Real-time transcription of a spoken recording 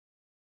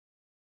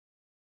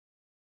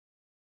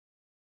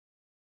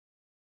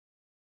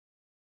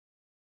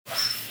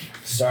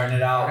Starting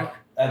it out,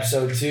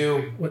 episode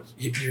 2. What?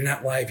 You're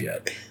not live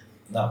yet.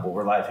 No, but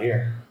we're live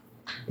here.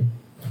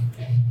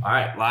 All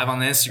right, live on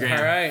the Instagram.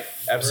 All right.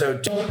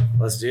 Episode 2.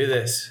 Let's do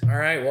this. All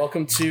right.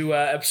 Welcome to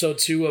episode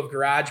 2 of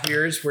Garage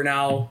Beers. We're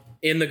now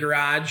in the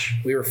garage.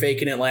 We were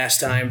faking it last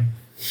time,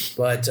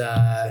 but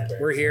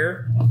we're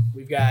here.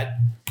 We've got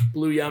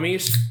Blue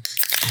Yummies.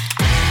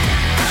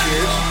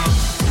 Cheers.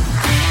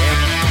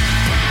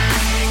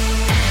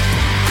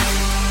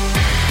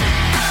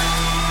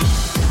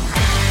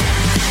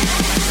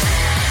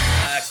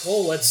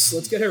 Cole, let's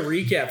get a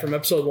recap from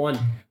episode 1.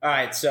 All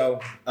right, so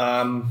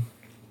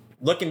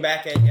looking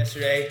back at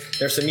yesterday,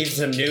 there's even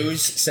some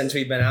news since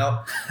we've been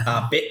out.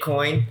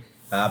 Bitcoin,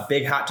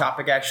 big hot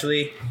topic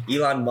actually.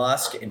 Elon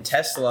Musk and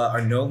Tesla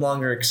are no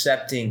longer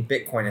accepting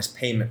Bitcoin as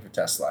payment for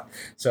Tesla.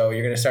 So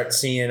you're going to start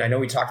seeing, I know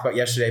we talked about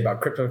yesterday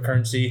about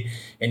cryptocurrency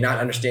and not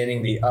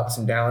understanding the ups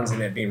and downs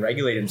and it being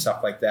regulated and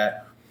stuff like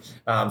that.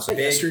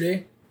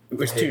 Yesterday? It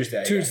was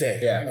Tuesday. Tuesday.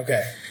 Yeah.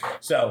 Okay.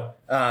 So,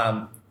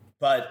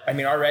 but I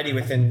mean, already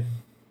within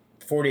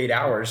 48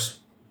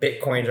 hours,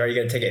 Bitcoin's already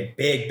going to take a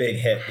big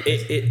hit.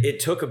 It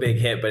took a big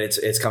hit, but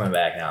it's coming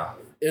back now.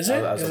 Is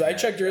it? Because I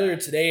checked earlier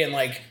today and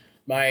like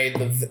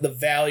the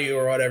value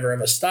or whatever of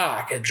a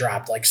stock had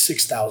dropped like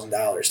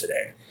 $6,000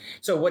 today.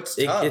 So what's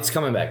tough? It's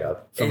coming back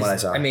up from what I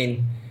saw. I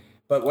mean,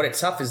 but what it's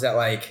tough is that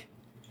like,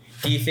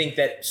 do you think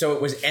that, so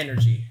it was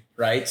energy,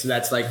 right? So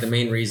that's like the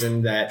main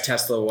reason that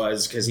Tesla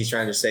was, because he's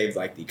trying to save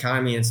like the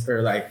economy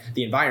or like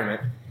the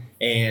environment.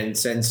 And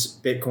since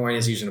Bitcoin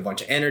is using a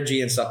bunch of energy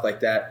and stuff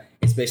like that,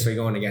 it's basically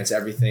going against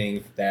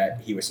everything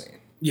that he was saying.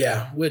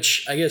 Yeah,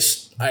 which I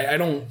guess I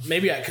don't,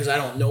 maybe because I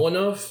don't know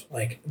enough.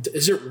 Like,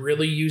 is it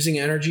really using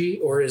energy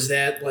or is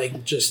that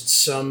like just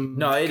some?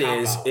 No, it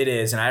is. It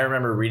is. And I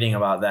remember reading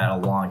about that a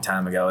long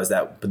time ago, is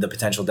that the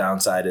potential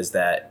downside is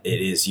that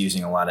it is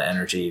using a lot of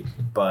energy.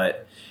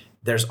 But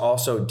there's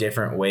also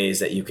different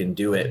ways that you can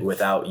do it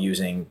without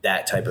using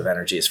that type of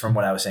energy. It's from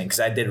what I was saying, because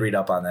I did read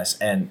up on this,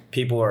 and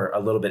people are a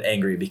little bit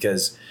angry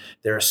because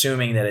they're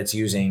assuming that it's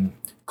using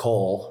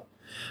coal.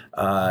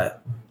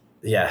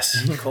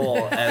 Yes,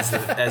 coal as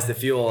the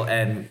fuel,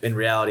 and in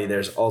reality,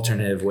 there's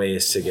alternative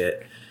ways to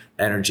get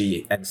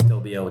energy and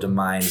still be able to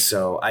mine.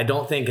 So I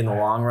don't think in the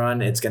long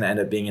run it's going to end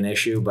up being an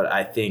issue, but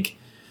I think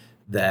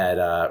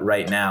that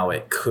right now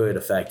it could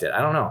affect it. I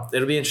don't know.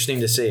 It'll be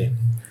interesting to see.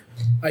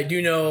 I do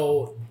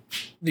know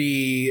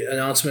the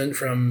announcement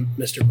from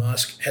Mr.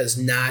 Musk has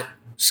not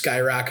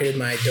skyrocketed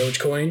my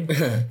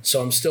Dogecoin,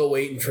 so I'm still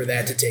waiting for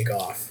that to take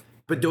off.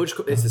 But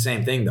Dogecoin, it's the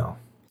same thing though.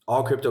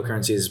 All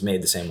cryptocurrency is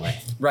made the same way.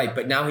 Right,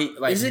 but now he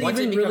like, is it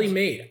even really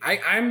made?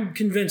 I'm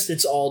convinced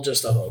it's all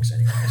just a hoax,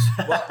 anyways.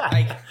 Well,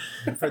 like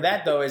for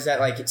that though, is that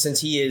like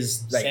since he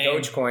is like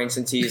Dogecoin,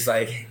 since he's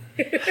like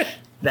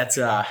that's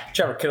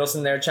Trevor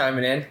Kittleson there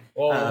chiming in.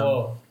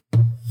 Whoa.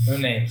 No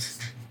names.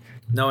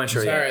 No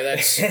intro Sorry, yet.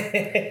 that's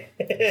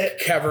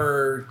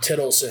Kever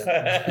Tittleson.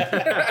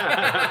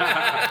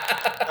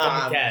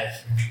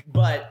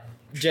 But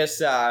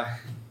just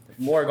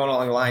more going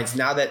along the lines,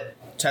 now that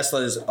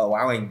Tesla is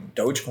allowing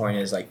Dogecoin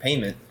as like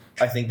payment,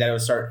 I think that it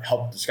would start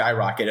help the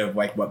skyrocket of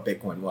like what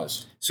Bitcoin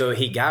was. So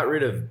he got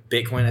rid of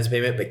Bitcoin as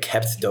payment, but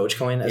kept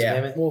Dogecoin as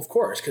payment? Well, of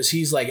course, because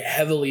he's like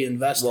heavily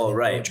invested. Well, in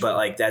right, Dogecoin. But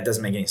like that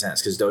doesn't make any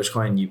sense because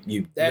Dogecoin,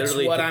 you that's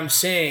literally what I'm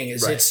saying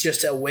is right. It's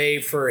just a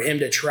way for him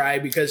to try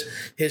because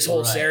his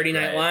whole Saturday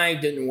Night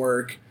Live didn't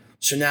work.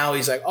 So now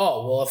he's like,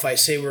 oh, well, if I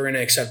say we're going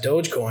to accept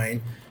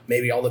Dogecoin,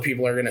 maybe all the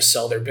people are going to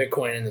sell their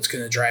Bitcoin and it's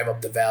going to drive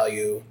up the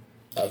value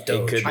of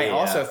Doge. I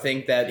also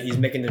think that he's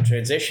making the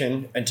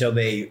transition until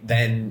they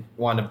then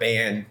want to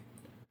ban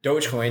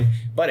Dogecoin.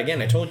 But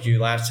again, I told you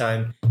last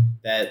time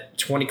that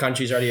 20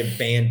 countries already have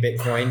banned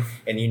Bitcoin,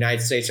 and the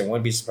United States, I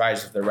wouldn't be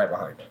surprised if they're right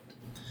behind.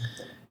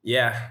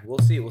 Yeah, we'll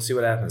see. We'll see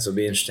what happens. It'll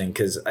be interesting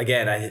because,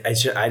 again, I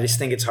just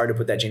think it's hard to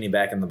put that genie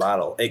back in the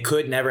bottle. It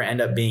could never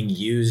end up being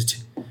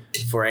used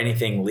for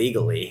anything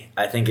legally.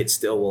 I think it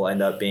still will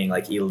end up being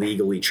like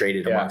illegally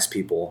traded amongst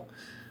people.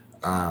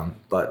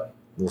 But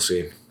we'll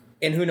see.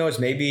 And who knows,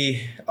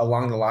 maybe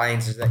along the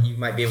lines is that you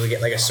might be able to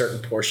get like a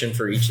certain portion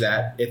for each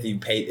that if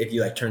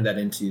you like turn that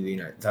into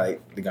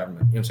the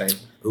government. You know what I'm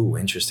saying? Ooh,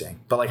 interesting.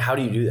 But like, how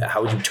do you do that?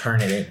 How would you turn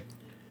it in?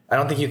 I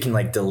don't think you can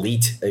like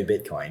delete a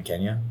Bitcoin,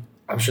 can you?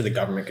 I'm sure the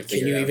government could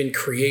figure it out. Can you even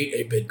create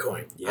a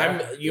Bitcoin? Yeah.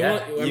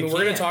 We're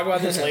going to talk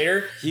about this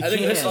later. I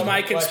think this is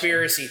my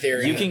conspiracy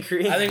theory. You can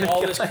create. I think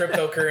all this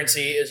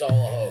cryptocurrency is all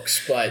a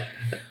hoax. But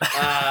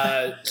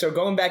so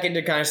going back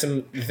into kind of some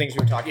of the things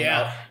we were talking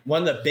about,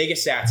 one of the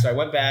biggest stats. So I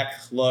went back,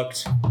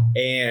 looked,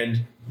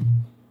 and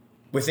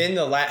within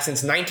the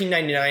since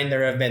 1999,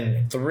 there have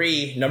been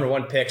 3 number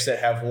 1 picks that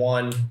have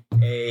won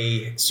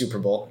a Super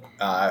Bowl.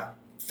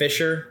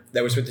 Fisher,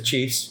 that was with the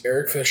Chiefs.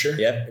 Eric Fisher.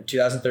 Yep, in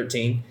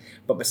 2013.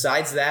 But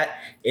besides that,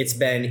 it's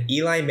been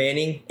Eli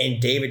Manning and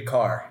David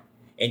Carr.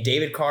 And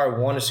David Carr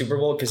won a Super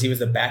Bowl because he was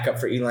the backup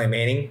for Eli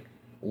Manning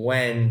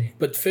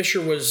But Fisher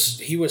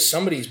was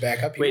somebody's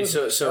backup. He was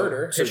a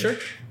starter. Fisher?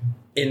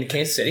 In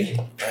Kansas City.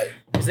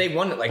 Because they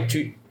won it like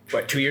 2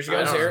 what, 2 years ago?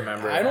 I don't there.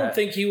 remember I don't that.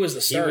 think he was the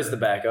He starter. was the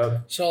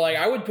backup. So like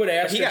I would put He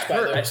asterisks got by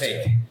hurt, I those two.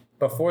 think,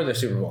 before the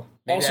Super Bowl.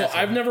 Maybe Also, that's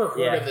I've it. never heard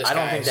Yeah, of this I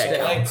don't guy. think that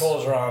so, I think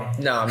Cole's wrong.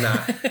 No, I'm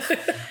not.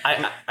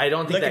 I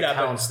don't think Look it that up,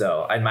 counts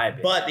though. I might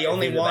be. But the If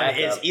only he's the one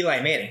backup. is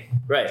Eli Manning.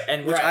 right,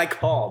 and which Right. I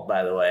called,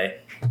 by the way.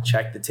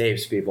 Check the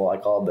tapes, people. I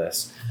called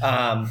this.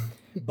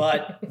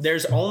 But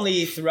there's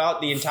only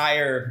throughout the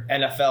entire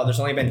NFL, there's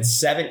only been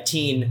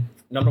 17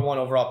 number one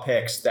overall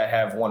picks that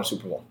have won a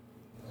Super Bowl.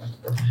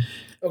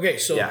 Okay,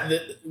 so Yeah.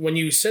 when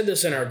you said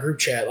this in our group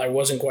chat, I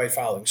wasn't quite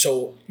following.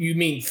 So you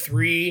mean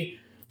three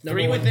number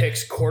Three one with the-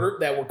 picks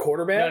that were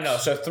quarterbacks? No.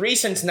 So 3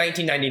 since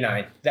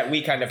 1999 that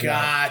we kind of know.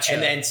 Gotcha.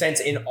 And then since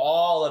in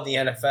all of the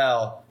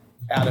NFL,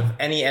 out of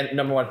any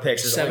number one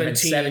picks, there's only been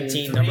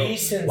 17 number. 3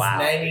 since Wow.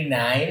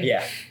 99?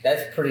 Yeah.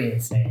 That's pretty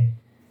insane.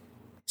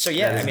 So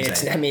yeah, That is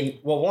insane.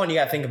 one, you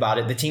got to think about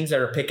it. The teams that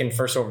are picking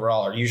first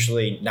overall are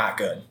usually not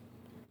good.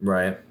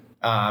 Right.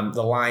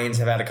 The Lions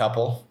have had a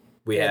couple.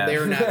 We Yeah, have.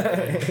 they're not.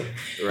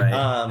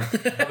 Right.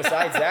 But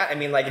besides that, I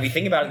mean, like if you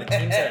think about it, the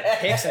teams that have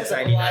picked since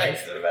 '99,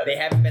 they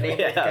haven't been able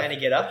to Yeah. kind of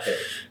get up there.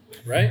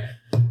 Right?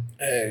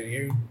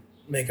 You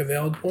make a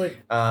valid point.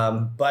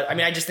 But I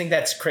mean, I just think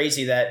that's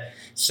crazy that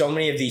so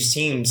many of these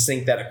teams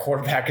think that a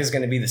quarterback is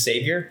going to be the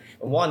savior.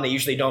 One, they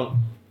usually don't.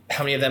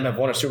 How many of them have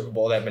won a Super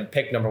Bowl that have been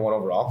picked number one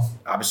overall?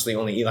 Obviously,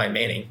 only Eli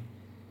Manning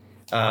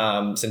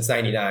since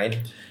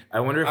 '99. I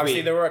wonder if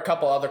Obviously, there were a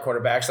couple other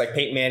quarterbacks like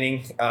Peyton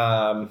Manning.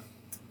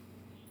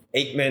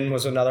 Aikman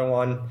was another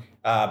one.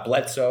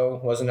 Bledsoe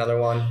was another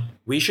one.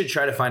 we should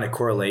try to find a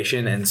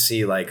correlation and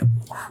see like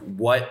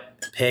what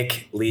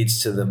pick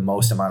leads to the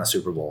most amount of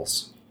Super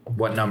Bowls.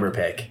 What number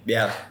pick?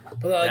 Yeah.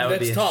 But That would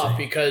that's be tough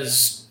interesting.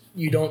 because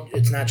you don't.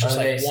 It's not just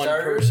Are they like one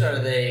starters? person. Are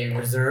they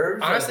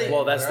reserves? Honestly, Are they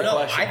well, that's the No,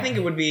 question. I think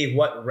it would be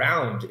what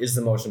round is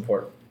the most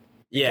important.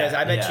 Yeah, Because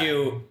I bet yeah.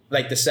 you,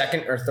 like the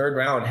second or third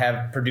round,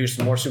 have produced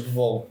more Super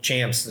Bowl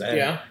champs than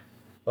Yeah,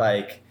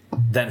 like.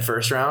 Then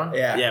first round.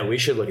 Yeah. yeah, we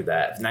should look at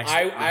that next.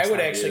 I next would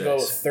time we actually do go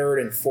this. third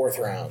and fourth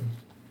round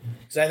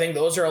because I think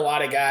those are a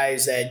lot of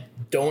guys that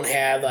don't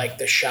have like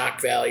the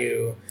shock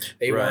value.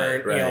 They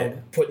Right, weren't you know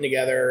right. putting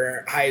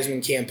together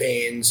Heisman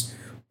campaigns,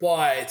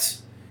 but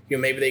you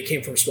know maybe they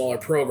came from smaller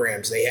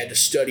programs. They had to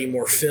study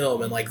more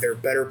film and like they're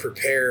better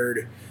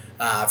prepared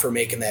for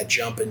making that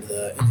jump into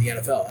the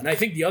NFL. And I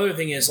think the other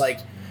thing is like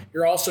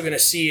you're also going to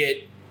see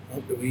it.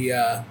 Oh, did we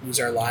lose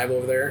our live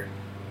over there?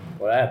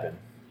 What happened?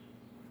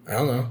 I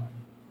don't know.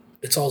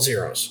 It's all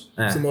zeros.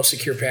 Eh. It's the most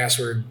secure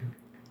password.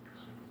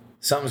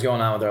 Something's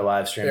going on with our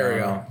live stream. There we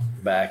I don't know.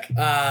 Back.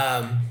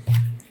 I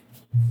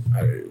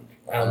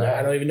don't know.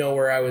 I don't even know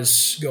where I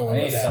was going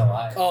with He's that. still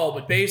alive. Oh,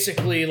 but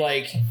basically,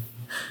 like,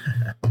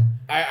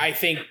 I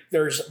think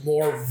there's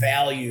more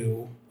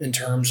value in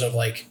terms of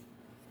like,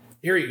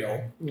 here you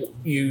go.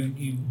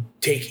 You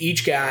take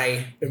each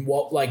guy and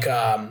what like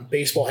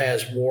baseball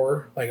has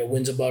WAR, like a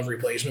wins above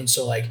replacement.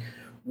 So like,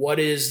 what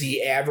is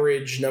the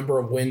average number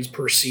of wins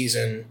per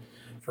season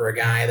for a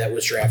guy that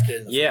was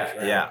drafted in the Yeah, first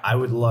round? yeah. I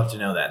would love to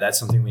know that. That's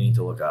something we need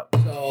to look up.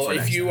 So for if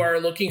next you time. are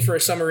looking for a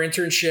summer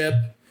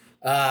internship,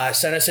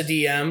 send us a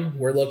DM.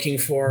 We're looking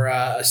for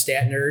a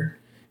stat nerd,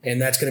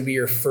 and that's going to be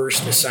your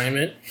first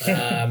assignment.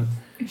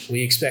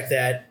 We expect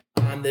that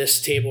on this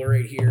table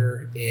right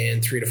here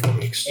in 3 to 4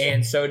 weeks.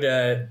 And so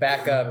to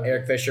back up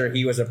Eric Fisher,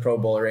 he was a Pro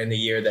Bowler in the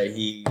year that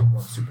he won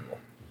the Super Bowl.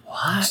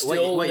 What?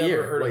 Still what never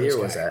year? heard of What this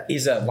year was guy. that?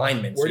 He's a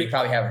lineman, so Where you did-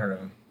 probably haven't heard of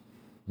him.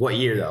 What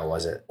year though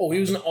was it? Oh, he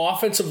was an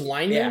offensive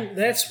lineman? Yeah.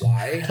 That's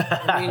why.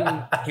 I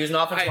mean, He was an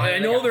offensive I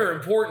lineman. know they're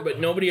important, but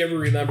nobody ever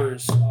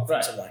remembers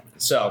offensive linemen.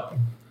 So,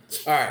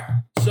 All right,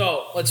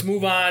 so let's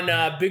move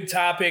on. Big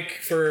topic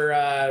for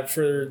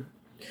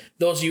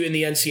those of you in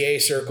the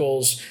NCAA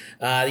circles.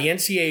 The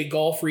NCAA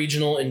Golf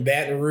Regional in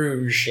Baton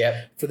Rouge,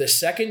 Yep. for the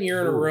second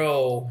year in a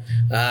row,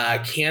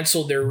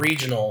 canceled their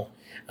regional.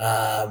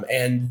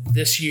 And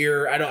this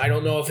year, I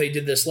don't know if they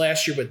did this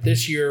last year, but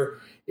this year,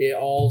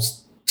 all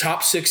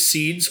top 6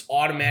 seeds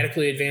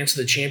automatically advance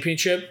to the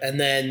championship, and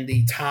then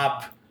the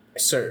top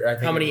sir, I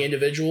think how many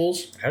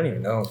individuals. I don't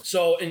even know.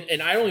 So,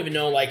 and I don't even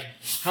know like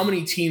how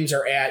many teams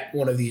are at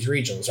one of these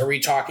regions. Are we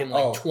talking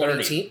like Oh, 20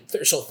 30.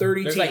 teams? So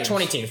 30 There's teams. like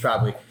 20 teams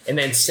probably, and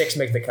then 6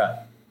 make the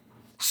cut.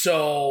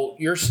 So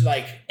you're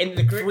like And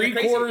the three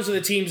quarters of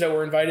the teams that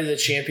were invited to the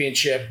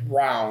championship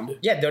round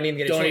yeah, don't even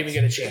get a don't chance. even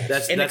get a chance.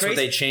 That's And the what they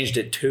crazy- changed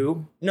it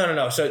to.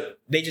 No. So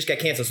they just got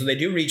canceled. So they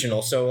do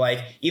regional. So like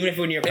even if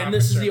when you're and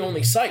this is the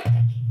only site.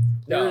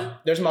 no,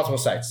 there's multiple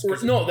sites.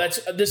 No,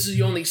 this is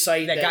the only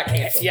site That got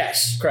canceled.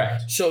 Yes,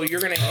 Correct. So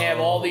you're going to have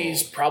all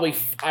these probably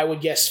I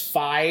would guess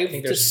 5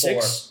 think to there's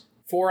 6,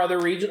 4 other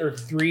region or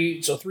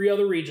 3. So 3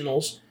 other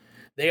regionals.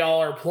 They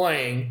all are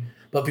playing,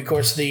 but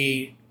because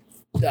the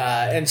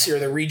NC or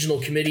the regional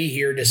committee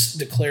here just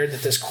declared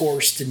that this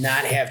course did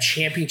not have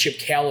championship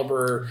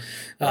caliber.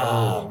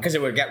 Because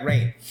it would get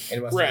rain and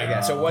it wasn't Right. like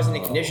that. So it wasn't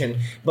in condition.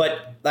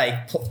 But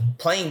like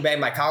playing back in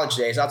my college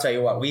days, I'll tell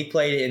you what, we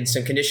played in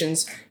some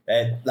conditions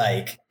that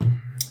like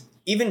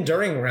even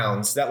during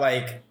rounds that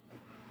like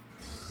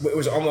it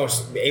was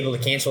almost able to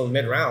cancel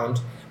mid round.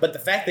 But the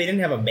fact they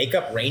didn't have a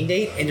makeup rain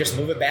date and just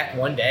move it back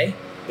one day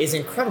is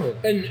incredible.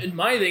 And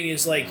my thing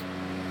is, like,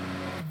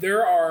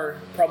 there are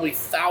probably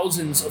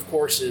thousands of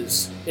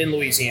courses in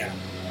Louisiana.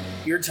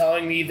 You're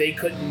telling me they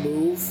couldn't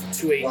move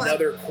to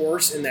another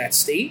course in that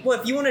state? Well,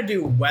 if you want to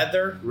do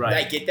weather, Right.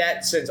 I get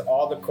that since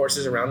all the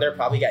courses around there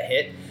probably got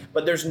hit.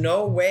 But there's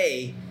no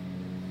way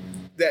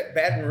that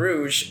Baton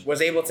Rouge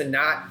was able to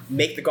not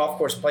make the golf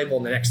course playable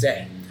the next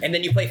day. And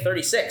then you play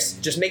 36.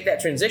 Just make that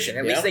transition.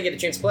 At least they get a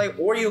chance to play.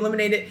 Or you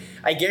eliminate it.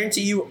 I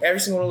guarantee you every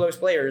single one of those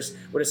players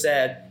would have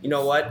said, you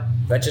know what,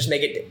 let's just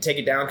take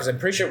it down, because I'm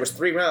pretty sure it was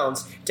 3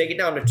 rounds. Take it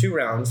down to 2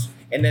 rounds.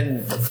 And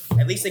then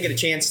at least they get a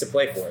chance to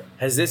play for it.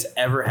 Has this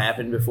ever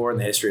happened before in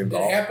the history of It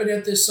golf? happened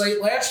at this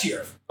site last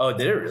year. Oh,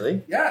 did it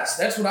really? Yes,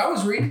 that's what I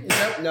was reading. Is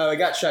that No, it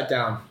got shut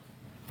down.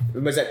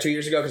 Was that 2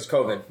 years ago because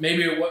COVID?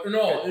 maybe it was?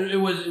 No, it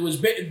was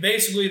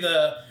basically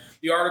the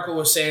article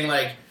was saying,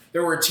 like,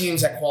 there were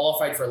teams that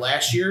qualified for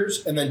last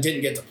year's and then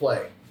didn't get to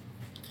play.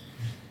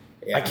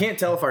 Yeah. I can't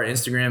tell if our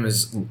Instagram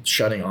is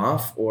shutting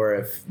off or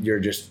if you're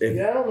just I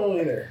don't know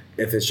either.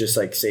 if it's just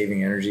like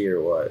saving energy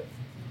or what.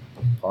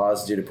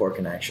 Pause due to poor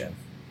connection.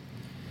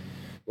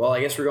 Well,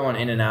 I guess we're going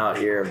in and out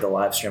here of the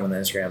live stream on the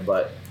Instagram,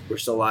 but we're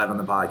still live on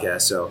the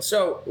podcast, so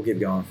So, we'll keep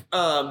going.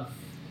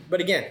 but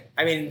again,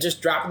 I mean,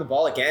 just dropping the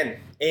ball again.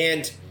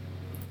 And,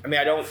 I mean,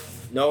 I don't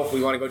know if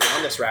we want to go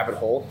down this rabbit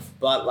hole,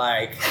 but,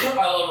 like, I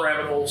love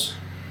rabbit holes.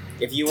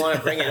 if you want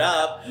to bring it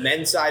up,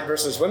 men's side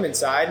versus women's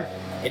side,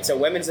 it's a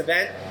women's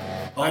event.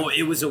 Oh,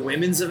 it was a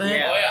women's event?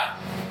 Yeah. Oh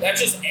yeah, that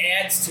just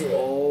adds to it.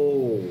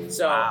 Oh,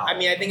 So, wow. I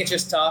mean, I think it's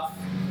just tough.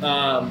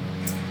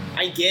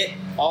 I get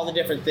all the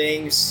different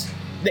things.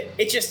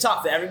 It's just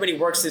tough that everybody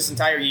works this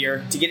entire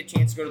year to get a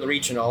chance to go to the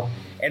regional.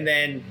 And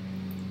then,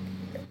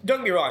 don't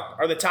get me wrong,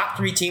 are the top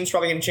 3 teams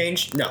probably going to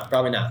change? No,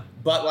 probably not.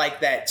 But, like,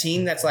 that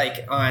team that's,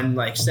 like, on,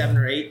 like, 7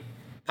 or 8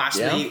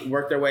 possibly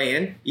work their way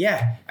in.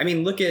 Yeah. I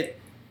mean,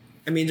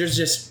 there's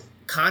just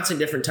constant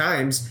different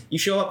times. You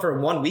show up for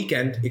one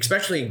weekend,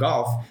 especially in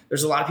golf,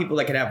 there's a lot of people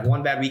that could have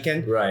one bad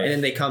weekend. Right. And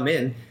then they come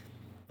in.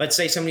 Let's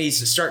say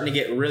somebody's starting to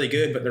get really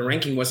good, but their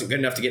ranking wasn't good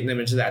enough to get them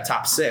into that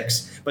top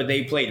 6, but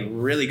they played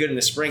really good in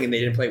the spring and they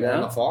didn't play well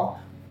in the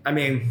fall. I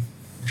mean,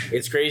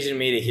 It's crazy to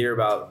me to hear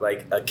about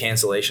like a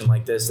cancellation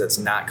like this that's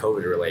not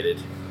COVID related,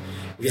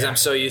 because I'm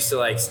so used to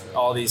like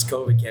all these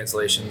COVID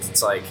cancellations.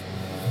 It's like,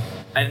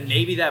 and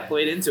maybe that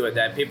played into it,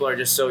 that people are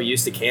just so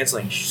used to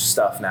canceling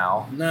stuff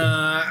now.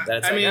 Nah,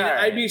 That's I like, mean, all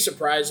right. I'd be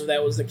surprised if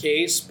that was the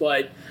case,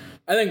 but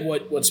I think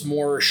what's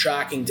more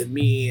shocking to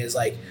me is,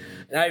 like,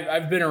 and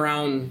I've been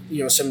around,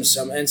 some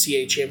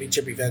NCAA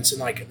championship events, and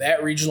like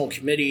that regional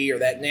committee or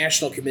that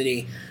national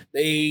committee,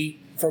 they,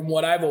 from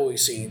what I've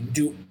always seen,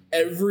 do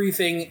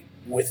everything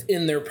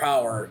within their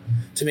power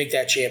to make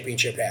that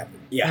championship happen.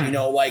 Yeah.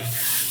 Like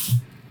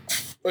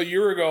a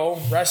year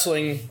ago,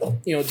 wrestling,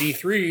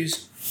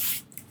 D3s,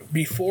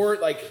 before,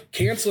 like,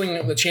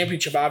 canceling the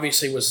championship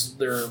obviously was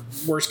their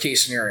worst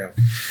case scenario.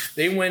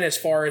 They went as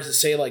far as to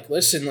say, like,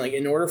 listen, like,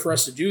 in order for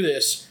us to do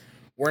this,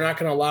 we're not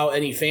going to allow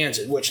any fans,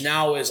 which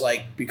now is,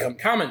 like, become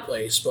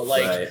commonplace. But,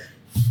 like, Right.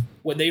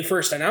 when they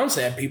first announced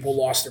that, people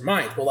lost their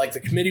minds. But, like, the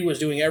committee was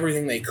doing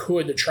everything they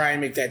could to try and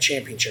make that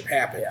championship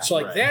happen. So,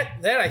 like,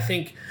 right. that I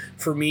think,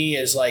 for me,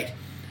 is, like,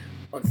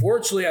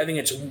 unfortunately, I think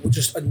it's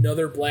just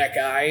another black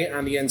eye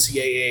on the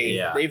NCAA.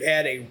 Yeah. They've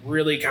had a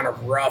really kind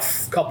of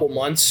rough couple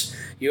months.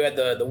 You had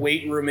the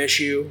weight room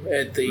issue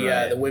at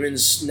the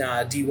women's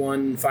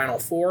D1 Final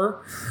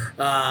Four,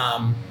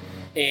 and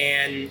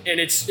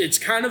it's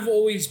kind of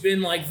always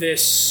been like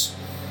this.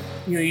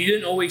 You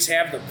didn't always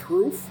have the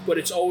proof, but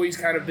it's always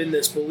kind of been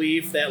this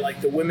belief that,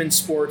 like, the women's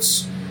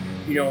sports,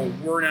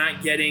 we're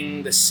not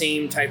getting the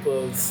same type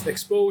of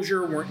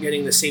exposure, weren't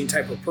getting the same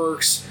type of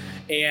perks.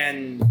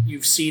 And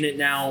you've seen it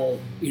now,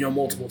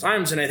 multiple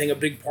times. And I think a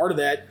big part of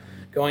that,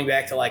 going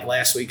back to like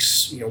last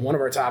week's, one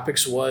of our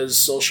topics was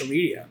social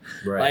media.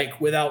 Right.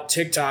 Like, without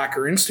TikTok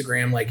or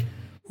Instagram, like,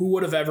 who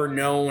would have ever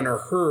known or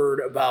heard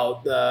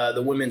about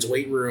the women's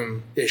weight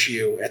room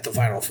issue at the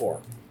Final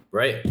Four?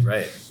 Right.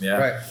 Yeah.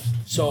 right.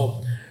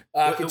 So,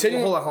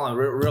 continuing. Hold on,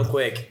 real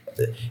quick.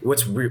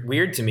 What's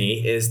weird to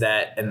me is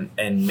that,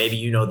 and maybe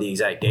you know the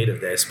exact date of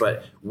this,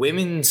 but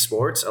women's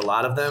sports, a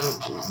lot of them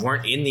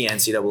weren't in the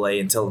NCAA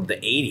until the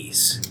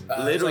 80s.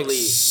 Literally,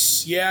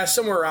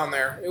 somewhere around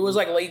there. It was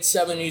like late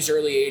 70s,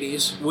 early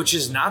 80s. Which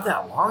is not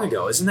that long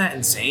ago. Isn't that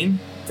insane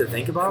to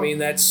think about? I mean,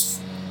 that's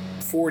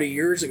 40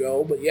 years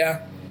ago, but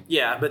yeah.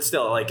 Yeah, but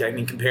still,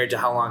 compared to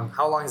how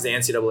long has the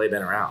NCAA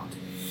been around?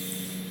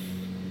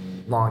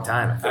 Long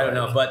time. I don't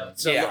know, but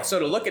so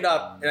to look it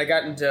up, and I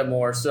got into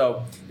more.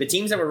 So the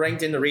teams that were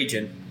ranked in the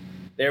region,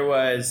 there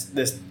was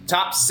this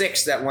top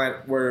 6 that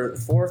were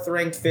 4th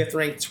ranked, 5th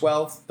ranked,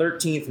 12th,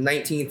 13th,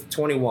 19th,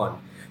 21.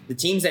 The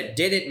teams that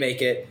didn't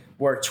make it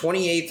were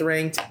 28th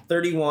ranked,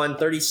 31,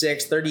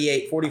 36,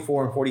 38,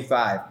 44, and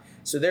 45.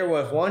 So there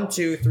was 1,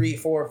 2, 3,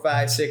 4,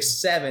 5, 6,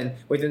 7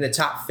 within the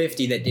top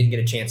 50 that didn't get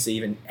a chance to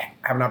even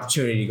have an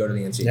opportunity to go to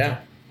the NCAA. Yeah.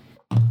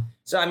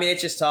 So I mean,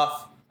 it's just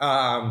tough.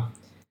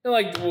 And,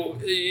 like,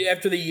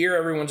 after the year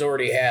everyone's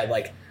already had,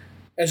 like,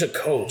 as a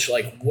coach,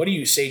 like, what do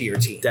you say to your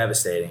team?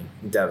 Devastating.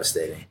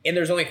 And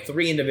there's only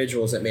 3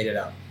 individuals that made it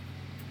out.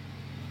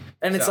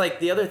 And it's So- like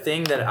the other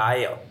thing that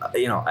I,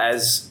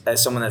 as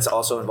someone that's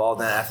also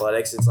involved in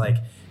athletics, it's like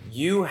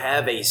you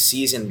have a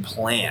season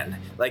plan.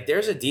 Like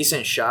there's a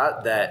decent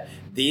shot that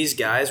these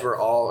guys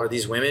or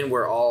these women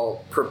were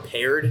all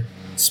prepared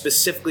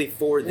specifically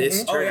for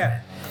this Oh,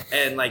 tournament.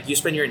 And like you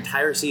spend your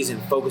entire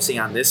season focusing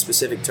on this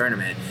specific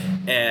tournament,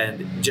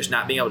 and just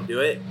not being able to do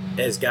it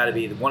has got to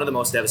be one of the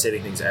most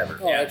devastating things ever.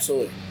 Oh,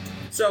 absolutely.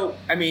 So,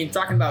 I mean,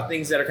 talking about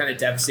things that are kind of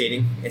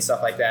devastating and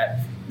stuff like that,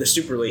 the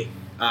Super League.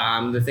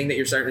 The thing that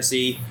you're starting to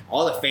see,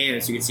 all the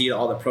fans, you can see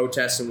all the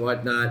protests and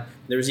whatnot.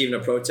 There was even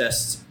a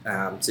protest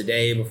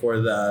today before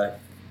the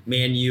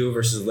Man U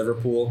versus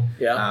Liverpool.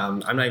 Yeah.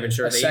 I'm not even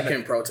sure. A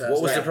second protest.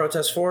 What was the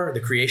protest for?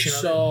 The creation of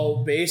it?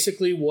 So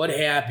basically what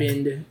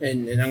happened,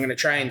 and I'm going to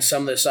try and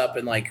sum this up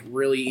in like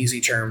really easy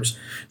terms.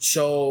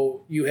 So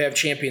you have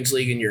Champions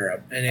League in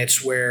Europe, and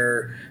it's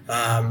where,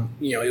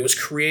 it was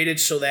created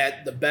so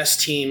that the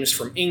best teams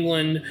from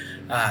England,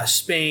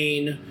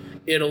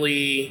 Spain,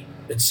 Italy,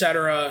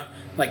 etc.,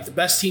 like the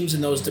best teams in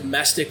those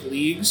domestic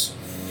leagues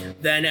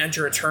then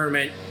enter a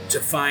tournament to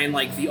find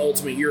like the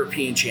ultimate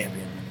European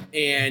champion.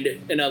 And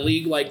in a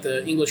league like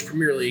the English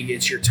Premier League,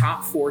 it's your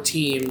top 4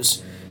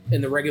 teams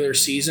in the regular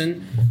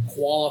season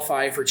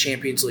qualify for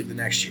Champions League the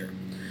next year.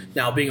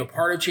 Now, being a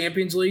part of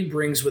Champions League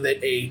brings with it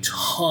a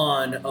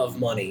ton of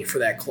money for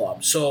that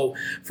club. So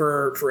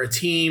for a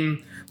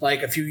team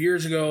like a few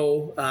years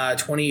ago,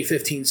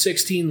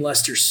 2015-16,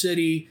 Leicester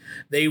City,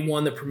 they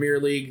won the Premier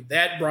League.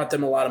 That brought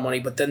them a lot of money,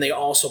 but then they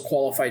also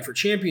qualified for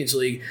Champions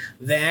League.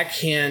 That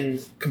can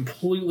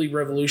completely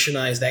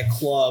revolutionize that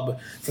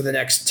club for the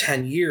next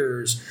 10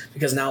 years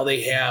because now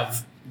they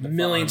have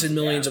millions and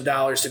millions of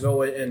dollars to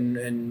go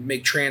and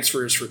make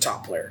transfers for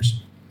top players.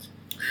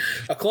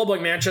 A club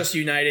like Manchester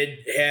United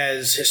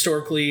has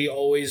historically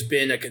always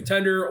been a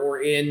contender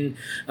or in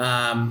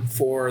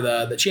for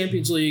the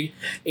Champions League,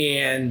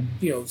 and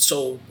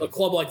so a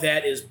club like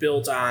that is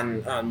built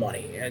on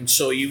money, and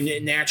so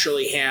you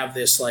naturally have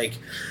this like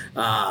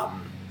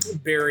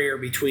barrier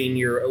between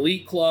your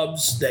elite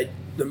clubs that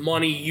the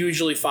money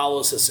usually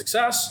follows the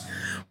success.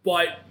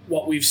 But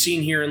what we've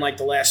seen here in like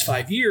the last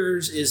 5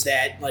 years is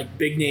that like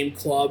big name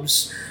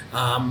clubs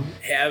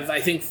have, I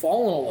think,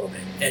 fallen a little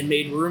bit and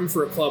made room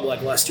for a club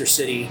like Leicester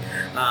City.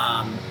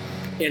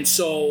 And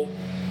so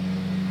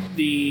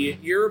the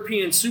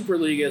European Super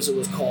League, as it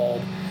was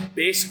called,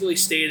 basically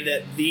stated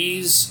that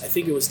these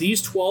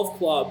 12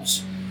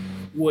 clubs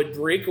would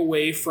break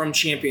away from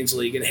Champions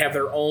League and have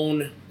their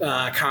own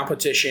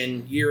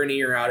competition year in and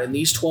year out. And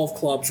these 12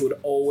 clubs would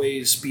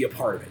always be a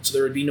part of it. So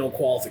there would be no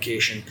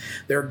qualification.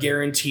 They're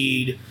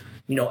guaranteed,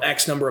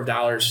 X number of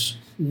dollars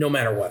no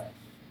matter what.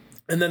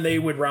 And then they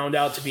would round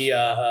out to be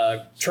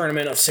a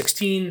tournament of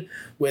 16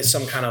 with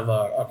some kind of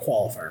a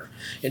qualifier.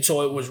 And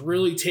so it was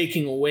really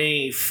taking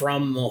away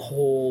from the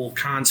whole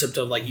concept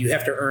of like you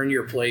have to earn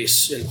your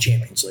place in the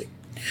Champions League.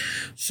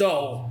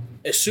 So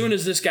as soon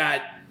as this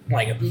got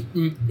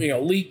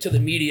leaked to the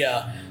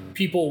media,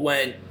 people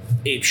went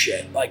ape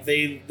shit. Like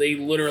they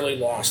literally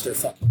lost their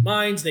fucking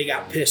minds. They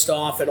got pissed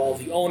off at all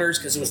the owners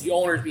because it was the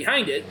owners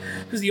behind it,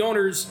 because the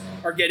owners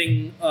are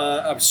getting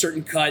a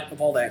certain cut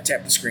of all that.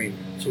 Tap the screen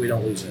so we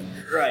don't lose it.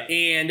 Right.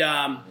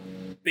 And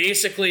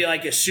basically,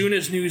 like as soon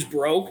as news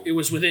broke, it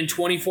was within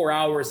 24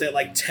 hours that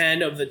like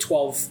 10 of the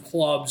 12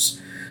 clubs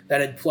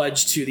that had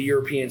pledged to the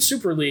European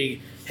Super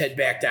League had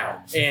backed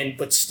out.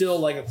 But still,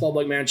 like a club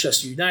like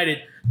Manchester United,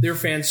 their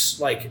fans,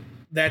 like,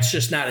 that's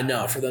just not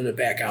enough for them to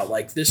back out.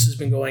 Like, this has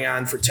been going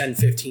on for 10,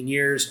 15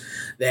 years,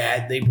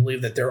 that they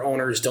believe that their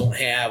owners don't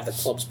have the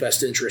club's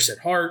best interest at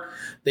heart.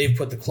 They've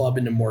put the club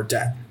into more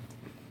debt.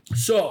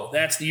 So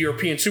that's the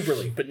European Super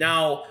League. But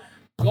now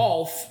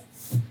golf,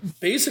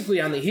 basically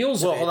on the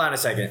heels of it. Hold on a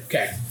second.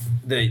 Okay.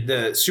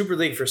 The Super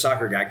League for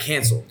soccer got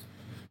canceled.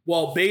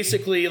 Well,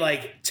 basically,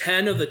 like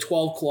 10 of the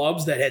 12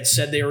 clubs that had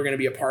said they were going to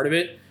be a part of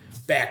it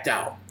backed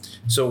out.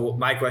 So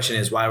my question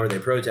is, why were they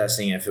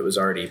protesting if it was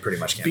already pretty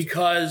much canceled?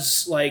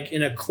 Because like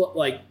in a club,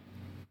 like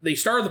they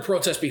started the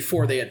protest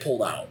before they had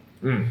pulled out.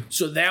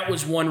 So that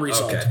was one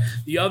result. Okay.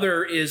 The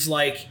other is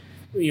like,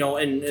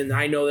 and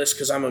I know this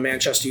because I'm a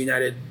Manchester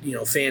United,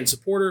 fan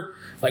supporter.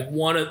 Like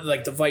one of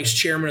the vice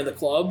chairman of the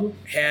club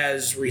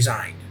has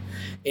resigned.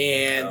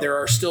 And there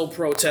are still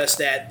protests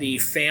that the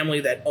family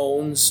that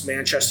owns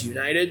Manchester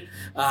United,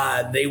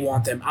 they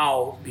want them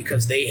out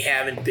because they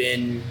haven't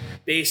been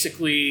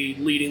basically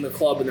leading the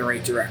club in the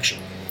right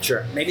direction.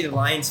 Sure. Maybe the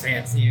Lions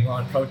fans need to go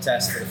on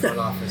protest for the front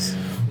office.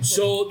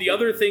 So the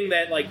other thing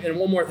that and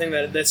one more thing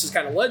that this has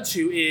kind of led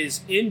to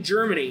is in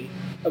Germany,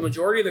 a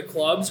majority of the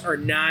clubs are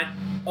not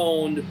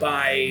owned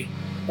by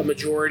a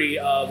majority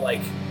of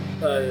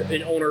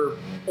an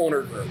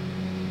owner group.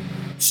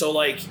 So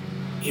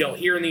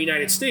here in the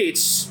United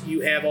States,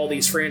 you have all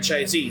these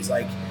franchisees.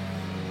 Like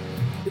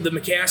the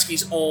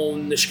McCaskies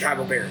own the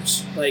Chicago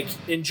Bears. Like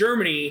in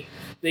Germany,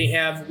 they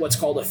have what's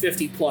called a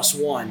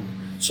 50+1.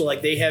 So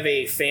like they have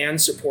a fan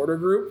supporter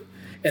group,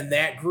 and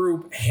that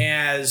group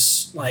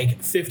has like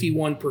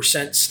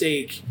 51%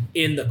 stake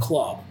in the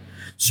club,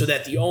 so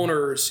that the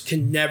owners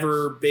can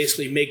never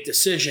basically make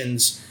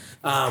decisions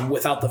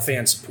without the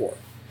fan support.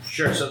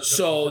 Sure.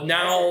 So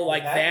now,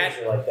 like that,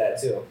 Packers are like that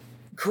too.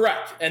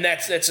 correct, and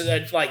that's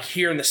like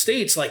here in the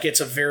States, like it's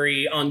a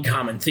very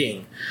uncommon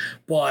thing.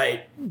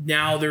 But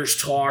now there's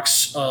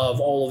talks of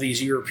all of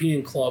these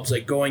European clubs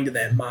like going to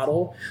that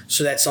model,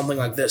 so that something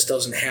like this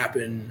doesn't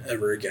happen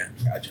ever again.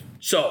 Gotcha.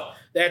 So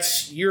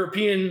that's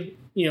European,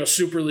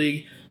 Super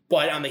League.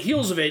 But on the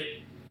heels of it,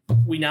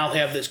 we now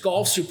have this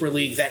golf Super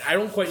League that I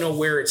don't quite know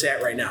where it's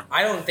at right now.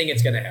 I don't think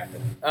it's going to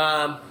happen.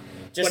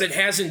 But it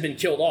hasn't been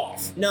killed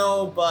off.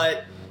 No,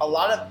 but a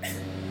lot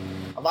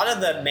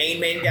of the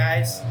main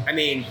guys. I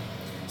mean,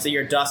 so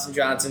your Dustin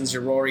Johnsons,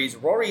 your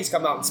Rorys. Rory's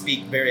come out and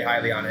speak very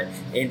highly on it,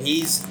 and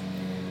he's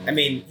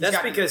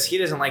That's because he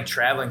doesn't like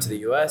traveling to the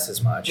U.S.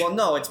 as much. Well,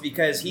 no, it's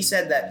because he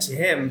said that to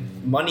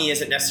him, money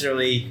isn't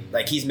necessarily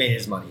like he's made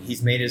his money.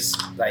 He's made his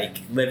like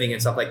living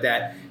and stuff like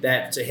that.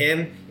 That to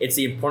him, it's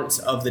the importance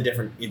of the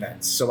different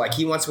events. So like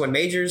he wants to win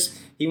majors,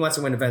 he wants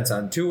to win events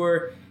on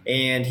tour,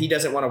 and he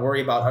doesn't want to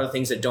worry about other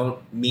things that don't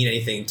mean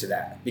anything to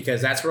that,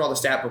 because that's where all the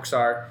stat books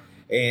are.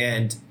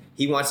 And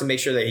he wants to make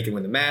sure that he can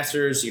win the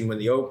Masters, he can win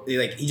the Open.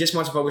 Like he just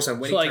wants to focus on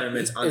winning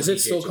tournaments. On is the it PGA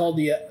still Tour. called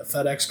the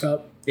FedEx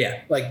Cup?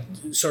 Yeah. Like,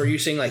 so are you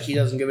saying like he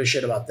doesn't give a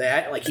shit about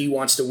that? Like he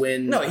wants to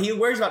win? No, he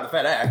worries about the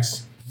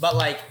FedEx, but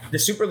like the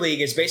Super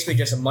League is basically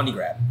just a money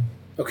grab.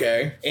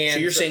 Okay. And so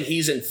you're so- saying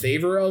he's in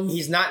favor of?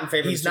 He's not in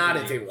favor. He's of the not Super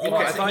in League. favor. He Okay.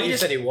 wants- I thought you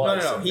said he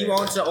was No. in He favor.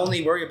 wants to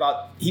only worry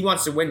about. He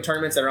wants to win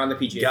tournaments that are on the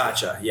PGA.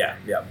 Gotcha. Yeah.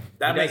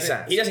 That makes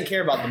sense. He doesn't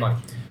care about the money.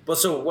 But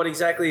so what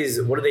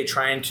are they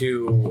trying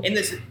to And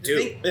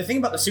the thing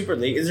about the Super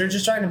League is they're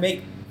just trying to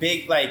make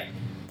big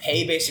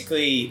pay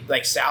basically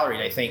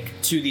salary. I think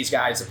to these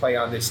guys to play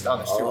on this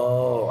tour.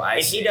 Oh, I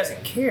And see. he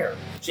doesn't care.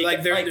 So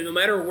like they're no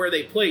matter where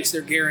they place,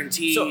 they're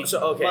guaranteed. So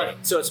okay. money.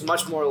 So it's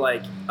much more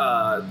like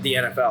the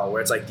NFL,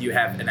 where it's like you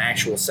have an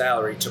actual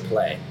salary to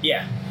play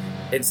Yeah.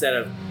 instead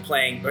of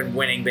playing and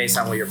winning based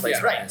on what your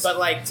place Right. is.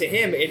 But to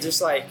him, it's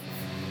just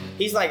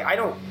he's like, I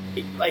don't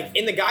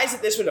and the guys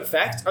that this would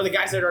affect are the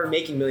guys that are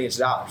making millions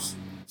of dollars.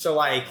 So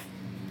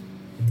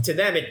to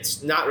them,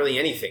 it's not really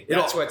anything.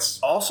 That's what's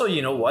also,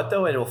 you know what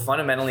though, it'll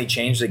fundamentally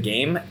change the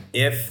game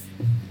if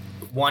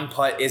one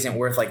putt isn't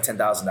worth like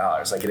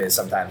 $10,000 like it is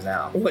sometimes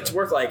now. well, it's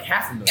worth like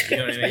 $500,000. You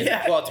know what I mean?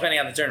 Yeah. Well, depending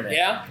on the tournament.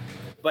 yeah.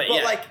 But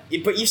But yeah.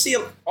 but you see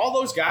all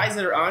those guys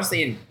that are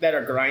honestly that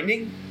are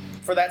grinding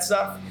for that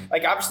stuff.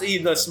 Like obviously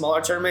the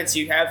smaller tournaments,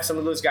 you have some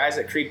of those guys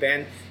that creep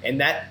in,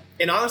 and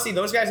honestly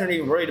those guys aren't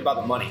even worried about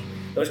the money.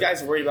 Those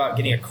guys are worried about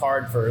getting a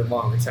card for a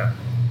longer time,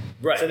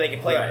 Right. so they can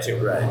play on tour.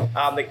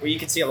 Right. Where you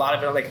can see a lot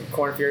of it on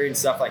Corn Fury and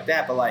stuff like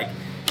that. But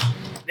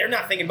they're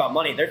not thinking about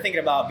money. They're thinking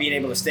about being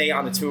able to stay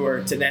on the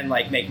tour to then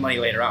make money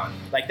later on.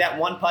 Like that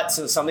one putt.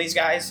 So some of these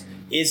guys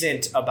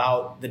isn't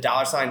about the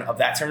dollar sign of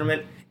that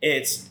tournament.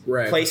 It's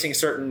Right. placing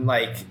certain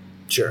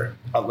Sure.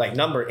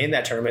 number in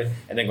that tournament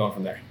and then going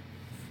from there.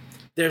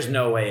 There's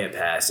no way it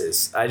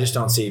passes. I just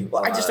don't see.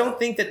 Well, I just don't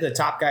think that the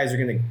top guys are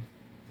going to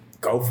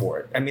go for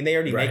it. I mean, they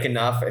already Right. make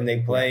enough and they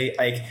play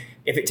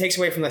if it takes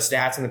away from the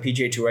stats on the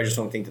PGA Tour, I just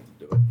don't think that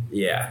they'll do it.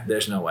 Yeah,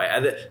 there's no way.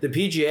 The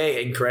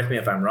PGA, and correct me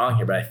if I'm wrong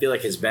here, but I feel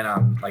like has been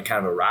on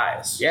kind of a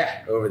rise. Yeah.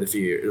 Over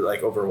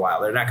over a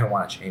while. They're not going to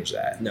want to change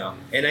that. No,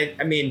 and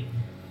I mean,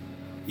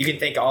 you can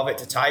think all of it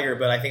to Tiger,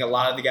 but I think a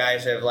lot of the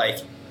guys have a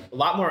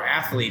lot more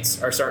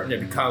athletes are starting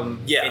to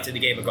come into the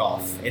game of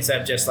golf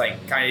instead of just kind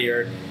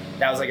of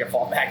that was a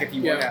fallback if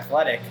you weren't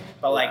athletic.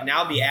 But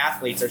now the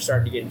athletes are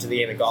starting to get into the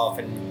game of golf,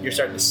 and you're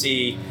starting to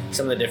see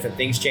some of the different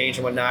things change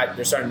and whatnot.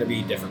 There's starting to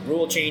be different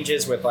rule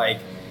changes with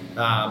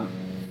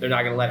they're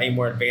not going to let any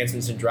more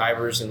advancements in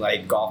drivers and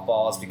golf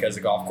balls because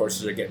the golf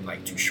courses are getting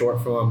too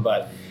short for them.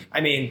 But I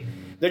mean,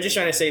 they're just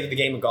trying to save the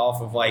game of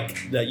golf of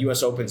the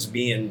U.S. Opens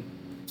being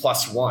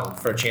 +1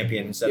 for a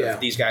champion instead of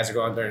these guys are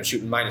going there and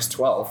shooting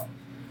 -12.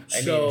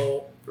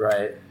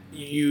 Right.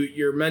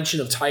 Your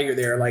mention of Tiger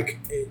there,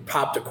 it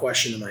popped a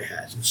question in my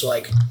head. So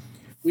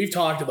we've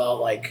talked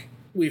about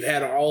we've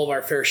had all of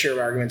our fair share of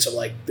arguments of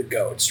the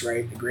GOATs,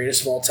 right? The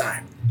greatest of all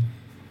time.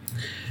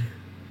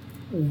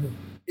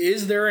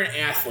 Is there an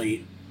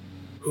athlete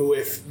who,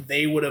 if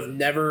they would have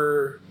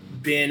never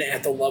been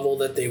at the level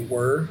that they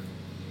were,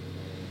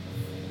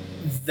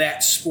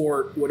 that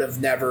sport would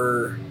have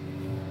never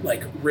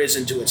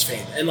risen to its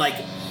fame? And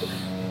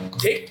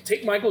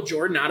take Michael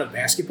Jordan out of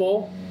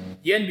basketball,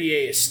 the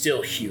NBA is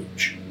still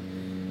huge.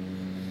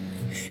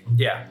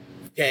 Yeah.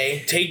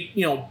 Okay, take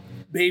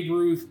Babe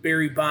Ruth,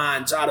 Barry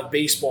Bonds out of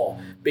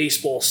baseball,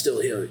 baseball's still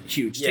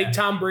huge. Yeah. Take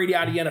Tom Brady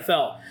out of the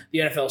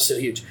NFL is still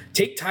huge.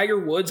 Take Tiger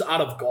Woods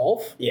out of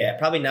golf, Yeah,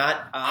 probably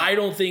not. I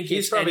don't think He's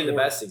it's probably the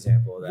anywhere- best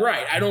example of that.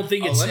 Right, I don't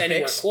think it's anywhere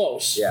Olympics.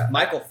 close. Yeah.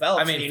 Michael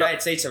Phelps I mean, in the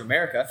United States of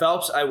America.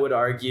 Phelps, I would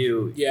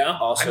argue. Yeah.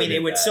 Also I mean, it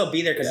did would that. still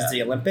be there because it's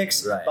Yeah. the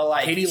Olympics. Right.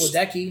 But Katie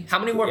Ledecky. how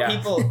many more Yeah.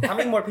 people? How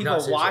many more people No,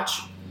 seriously. watch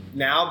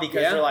now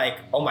because Yeah. they're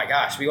oh my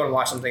gosh, we want to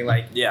watch something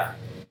Yeah.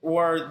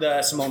 or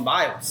the Simone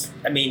Biles.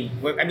 I mean,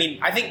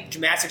 I think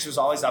gymnastics was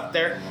always up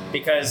there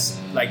because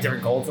like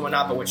different goals and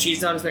whatnot. But what she's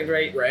done has been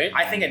great. Right.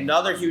 I think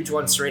another huge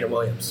one, Serena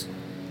Williams.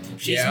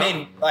 She's Yeah.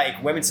 made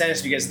like women's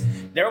tennis because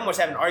they're almost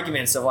having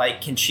arguments of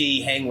like, can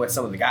she hang with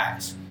some of the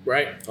guys?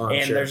 Right.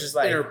 And sure. there's just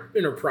like,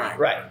 In her prime.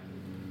 right.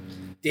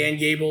 Dan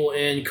Gable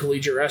in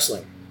collegiate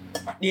wrestling.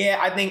 Yeah,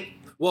 I think.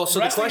 Well, so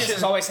the wrestling question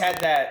has always had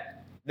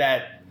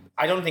that.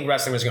 I don't think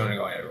wrestling was going to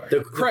go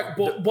anywhere. Correct,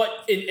 but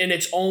in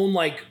its own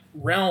like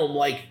realm,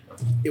 like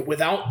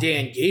without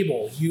Dan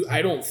Gable,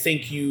 I don't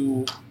think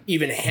you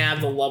even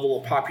have the level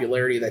of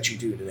popularity that you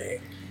do today.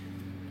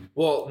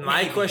 Well,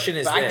 my question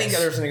is But I think this.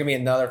 there's going to be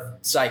another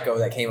psycho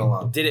that came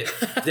along. Did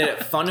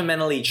it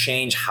fundamentally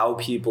change how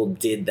people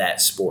did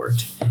that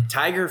sport?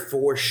 Tiger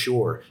for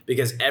sure,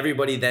 because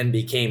everybody then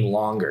became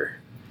longer.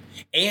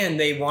 And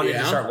they wanted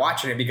to start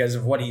watching it because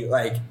of what he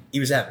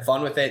was having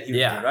fun with it. He was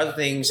doing other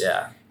things.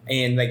 Yeah.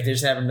 And like they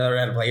just have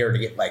another player to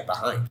get like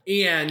behind.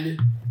 And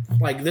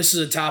like this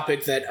is a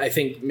topic that I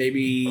think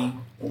maybe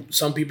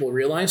some people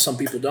realize, some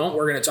people don't.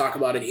 We're going to talk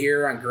about it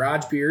here on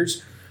Garage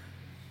Beers.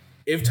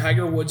 If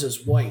Tiger Woods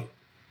is white,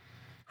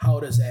 how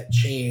does that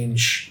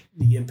change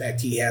the impact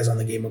he has on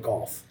the game of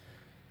golf?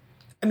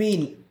 I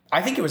mean,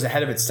 I think it was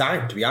ahead of its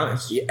time, to be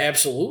honest. Yeah,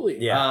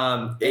 absolutely.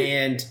 Yeah.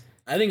 And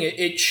I think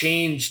it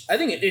changed. I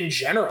think in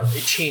general,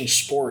 it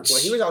changed sports.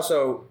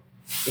 well,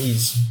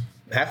 he's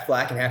half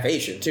black and half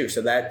Asian too,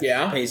 so that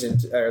pays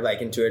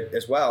into it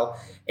as well.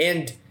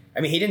 And I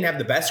mean, he didn't have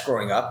the best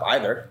growing up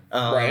either.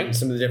 Right.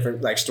 Some of the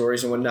different like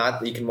stories and whatnot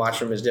that you can watch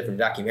from his different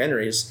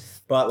documentaries.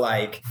 But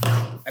like,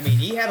 I mean,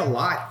 he had a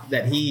lot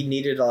that he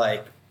needed to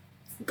like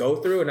go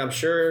through, and I'm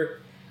sure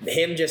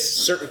him just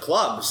certain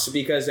clubs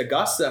because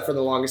Augusta for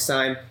the longest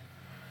time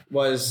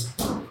was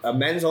a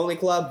men's only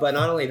club, but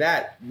not only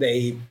that,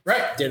 they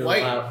did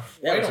White. allow.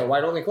 Yeah, it was a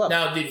white only club.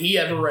 Now, did he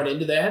ever run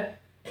into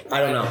that? I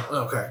don't know.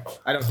 Okay.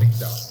 I don't think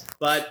so.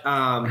 But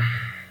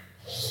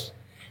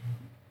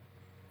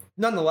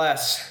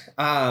nonetheless,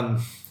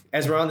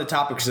 as we're on the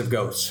topics of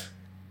goats,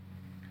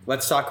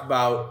 let's talk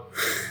about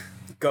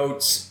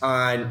goats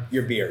on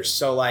your beers.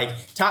 So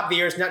like top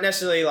beers, not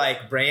necessarily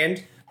like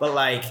brand, but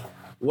like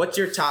what's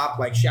your top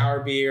like shower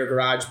beer,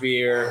 garage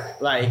beer?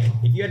 Like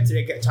if you had to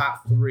make a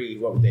top 3,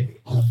 what would they be?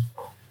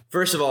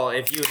 First of all,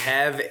 if you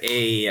have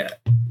a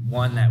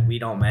one that we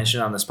don't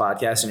mention on this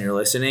podcast and you're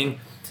listening,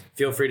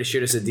 feel free to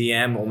shoot us a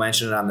DM. We'll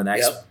mention it on the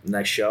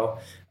next show.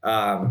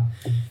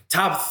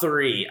 Top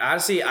 3,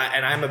 honestly,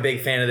 I'm a big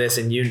fan of this,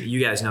 and you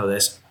guys know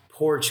this.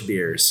 Porch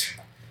beers.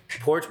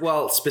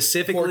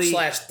 Specifically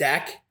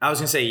Porch/deck. I was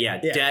gonna say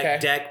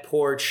deck,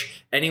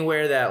 porch,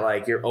 anywhere that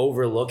like you're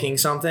overlooking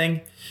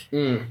something.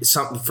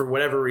 Something for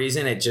whatever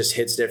reason, it just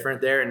hits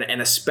different there,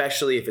 and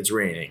especially if it's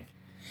raining.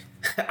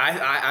 Him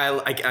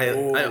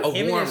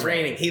when it's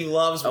raining. He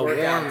loves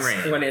workouts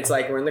rain. when it's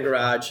like we're in the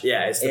garage.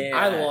 Yeah, it's the,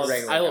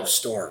 I love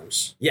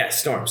storms. yeah,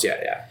 storms.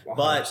 Yeah. 100%.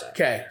 But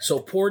Okay, so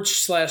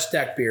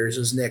porch/deck beers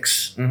is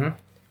Nick's.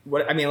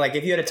 what I mean, like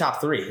if you had a top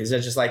 3, is that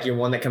just like your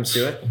one that comes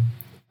to it?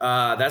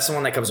 That's the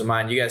one that comes to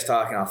mind. You guys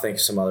talk, and I'll think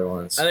of some other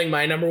ones. I think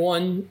my number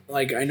one,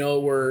 like I know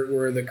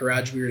we're the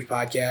Garage Beers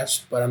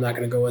podcast, but I'm not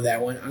going to go with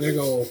that one. I'm going to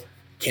go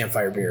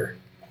campfire beer.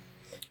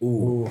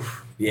 Ooh,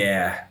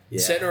 yeah.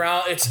 Sitting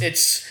around,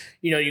 it's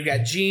you've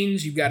got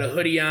jeans, you've got a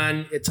hoodie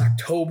on. It's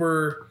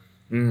October.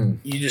 You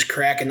just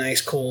crack a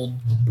nice cold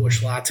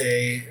bush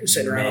latte,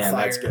 sitting around a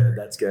fire.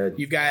 That's good.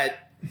 You've got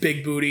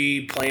Big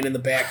Booty playing in the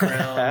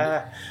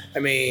background. I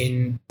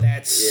mean,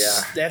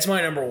 that's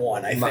my number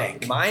one, I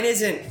think. Mine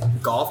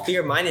isn't golf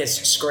beer. Mine is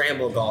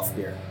scramble golf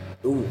beer.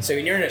 Ooh, So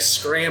when you're in a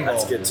scramble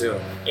that's good too.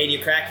 and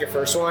you crack your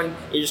first one,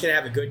 you're just going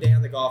to have a good day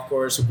on the golf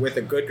course with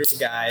a good group of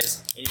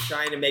guys, and you're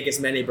trying to make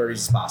as many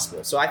birdies as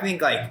possible. So I think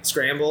like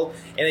scramble,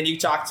 and then you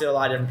talk to a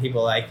lot of different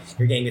people, like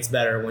your game gets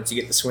better once you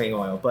get the swing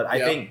oil. But I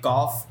think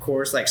golf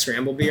course like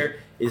scramble beer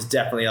is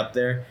definitely up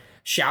there.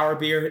 Shower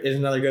beer is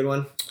another good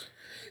one.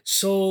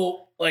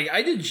 So, like,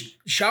 I did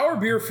shower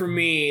beer for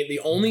me.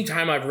 The only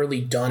time I've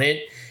really done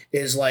it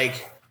is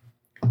like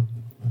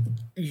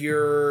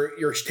you're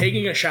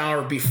taking a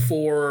shower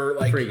before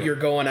like you're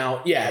going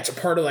out. Yeah, it's a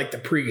part of like the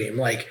pregame.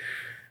 Like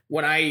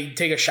when I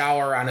take a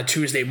shower on a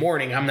Tuesday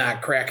morning, I'm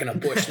not cracking a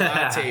bush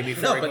latte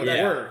before I go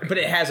to work. But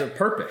it has a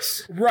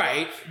purpose,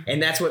 Right.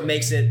 and that's what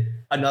makes it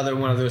another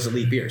one of those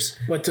elite beers.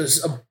 What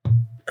does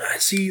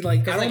see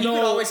like I don't You know.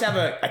 could always have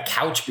a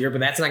couch beer, but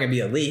that's not going to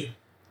be elite.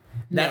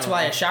 That's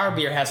why a shower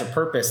beer has a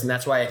purpose, and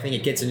that's why I think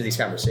it gets into these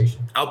conversations.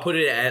 I'll put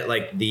it at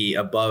like the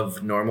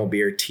above normal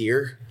beer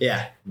tier,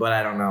 Yeah. but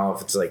I don't know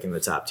if it's like in the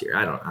top tier.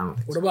 I don't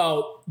think What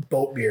about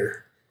boat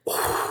beer?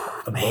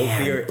 so.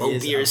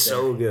 Boat beer is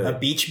so good. A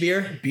beach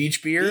beer?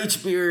 Beach beer?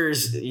 Beach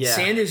beers, yeah.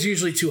 Sand is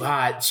usually too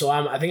hot, so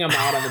I think I'm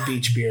out on the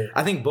beach beer.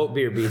 I think boat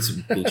beer beats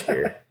beach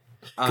beer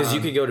because you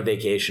could go to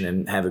vacation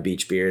and have a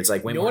beach beer. It's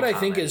like way You know more what I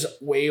common. think is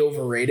way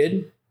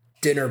overrated?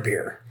 Dinner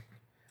beer.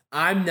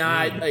 I'm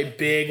not a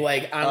big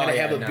like I'm gonna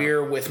have a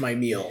beer with my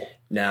meal.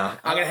 No.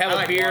 I'm gonna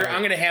have a beer.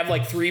 I'm gonna have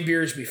like 3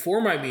 beers before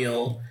my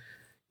meal,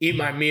 eat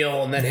my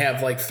meal and then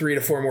have like 3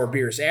 to 4 more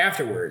beers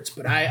afterwards.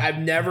 But I've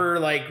never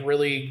like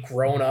really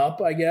grown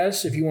up, I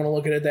guess, if you want to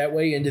look at it that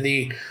way, into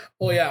the,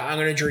 oh yeah, I'm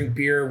going to drink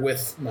beer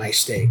with my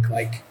steak.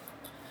 Like,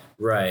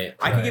 Right.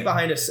 I could get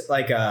behind a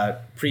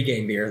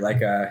pregame beer,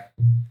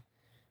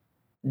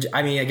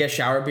 I guess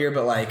shower beer,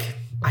 but like,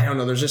 I don't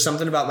know. There's just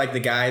something about like the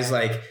guys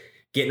like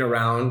getting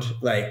around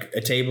like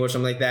a table or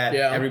something like that.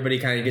 Yeah. Everybody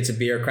kind of gets a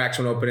beer, cracks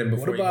one open, and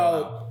before what you go out.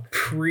 about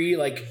pre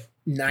like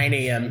 9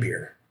 a.m.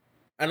 beer?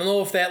 I don't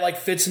know if that like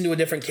fits into a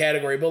different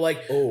category, but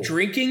like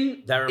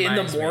drinking That in the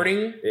reminds me.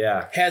 morning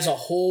Yeah. has a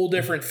whole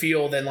different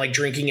feel than like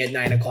drinking at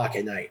 9 o'clock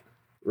at night.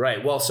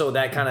 Right. Well, so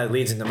that kind of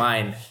leads into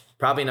mine.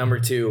 Probably number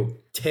 2,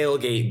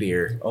 tailgate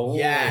beer. Oh,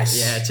 Yes.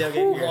 Yeah,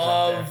 tailgate beer's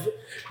up there.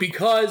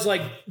 Because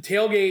like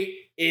tailgate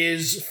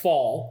is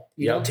fall.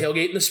 You Yep. don't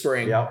tailgate in the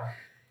spring. Yep.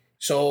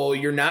 So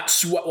you're not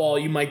sweat. Well,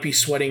 you might be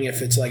sweating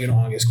if it's like an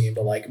August game,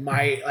 but like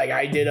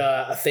I did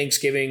a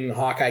Thanksgiving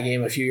Hawkeye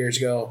game a few years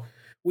ago.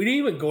 We didn't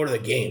even go to the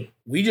game.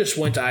 We just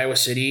went to Iowa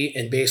City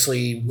and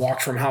basically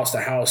walked from house to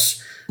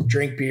house,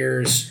 drank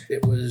beers.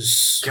 It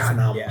was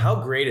phenomenal. yeah. How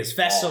great is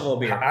Festival fall?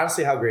 beer.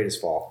 Honestly, how great is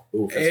fall?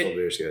 Ooh, festival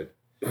beer is good.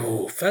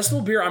 Ooh,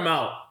 festival beer, I'm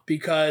out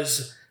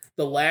because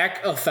the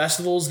lack of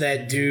festivals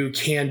that do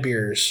canned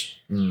beers.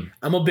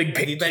 I'm a big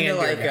Have you canned been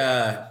to beer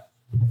guy.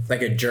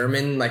 like a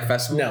German like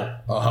festival? No.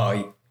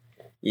 Oh,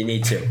 you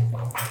need to.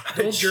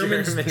 Don't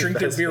Germans German drink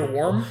their beer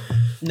warm?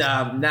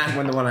 No, not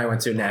when the one I went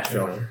to,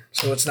 Nashville.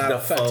 So it's not The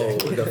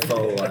authentic.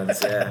 faux ones,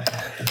 yeah.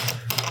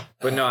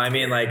 But no, I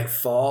mean, like,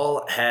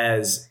 fall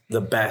has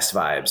the best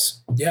vibes.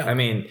 Yeah. I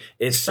mean,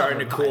 it's starting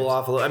to cool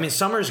off a little. I mean,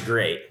 summer's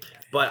great,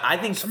 but I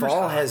think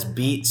fall has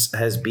beat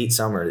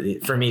summer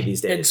for me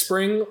these days. In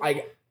spring,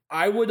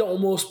 I would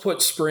almost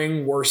put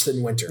spring worse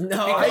than winter. No,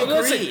 Because I agree.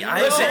 Listen,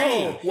 I listen,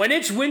 agree. when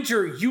it's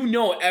winter, you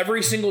know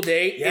every single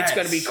day it's Yes.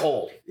 going to be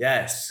cold.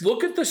 Yes.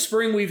 Look at the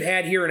spring we've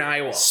had here in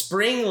Iowa.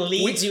 Spring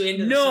leads you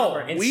into the No, summer.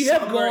 and we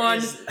have summer gone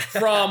is-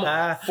 from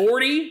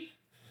 40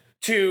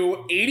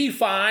 to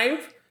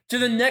 85 to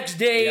the next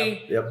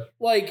day, Yep.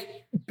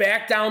 like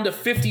back down to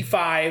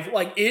 55.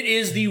 Like it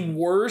is the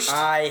worst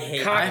I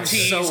hate. cock I'm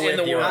tease so in with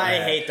the you. world.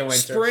 I hate the winter.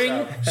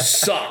 Spring so-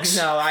 sucks.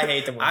 No, I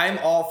hate the winter. I'm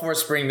all for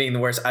spring being the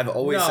worst. I've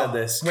always No, said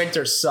this.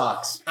 Winter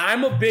sucks. I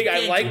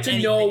Can't like do to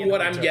know anything in what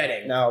the I'm winter.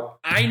 getting. No,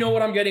 I know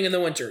what I'm getting in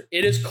the winter.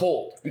 It is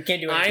cold. you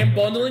can't do I anything. am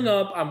bundling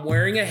up. I'm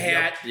wearing a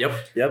hat.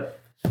 Yep.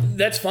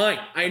 That's fine.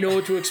 I know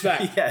what to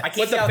expect. Yeah. I But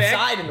can't the get fact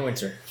outside in the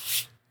winter.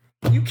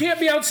 you can't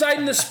be outside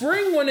in the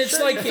spring when it's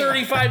Sure like you can.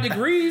 35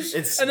 degrees,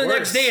 It's and the next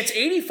worse. day it's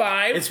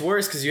 85. It's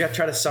worse because you have to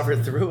try to suffer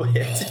through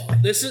it.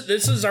 This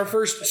is our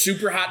first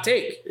super hot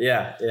take.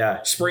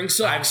 Yeah. Spring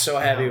sucks. I'm so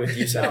happy with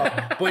you, Sal.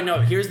 But no,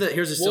 here's the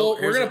Well,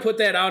 we're gonna put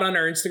that out on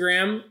our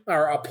Instagram,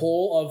 or a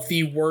poll of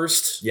the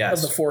worst Yes.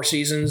 of the 4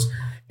 seasons.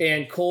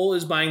 And Cole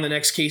is buying the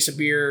next case of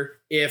beer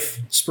if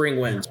spring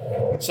wins.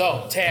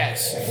 So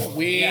Taz,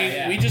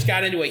 we just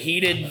got into a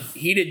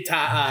heated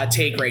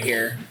take right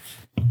here.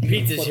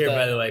 Pizza's Flip here, the-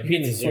 by the way.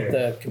 Pizza's Flip here.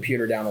 the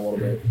computer down a little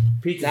bit.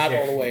 Pizza's Not here.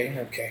 all the way.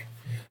 Okay.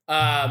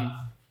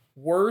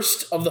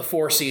 Worst of the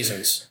 4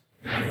 seasons.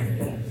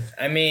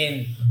 I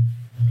mean,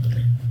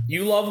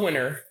 You love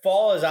winter.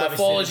 fall is obviously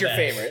fall the is your best.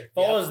 favorite.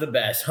 Fall is the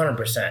best,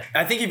 100%.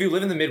 I think if you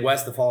live in the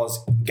Midwest, the fall has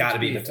got to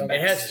be the It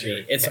It has to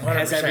be. It's 100%. It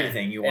has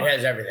everything you want. It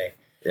has everything.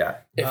 Yeah.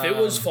 If it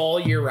was fall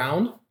year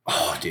round,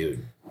 Oh,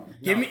 dude.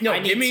 give me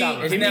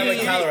summer. Isn't that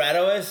what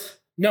Colorado is?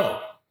 No.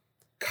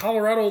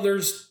 Colorado,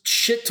 there's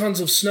shit tons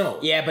of snow.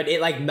 Yeah, but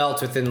it like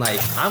melts within like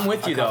I'm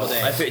with you though. couple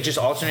days. If it just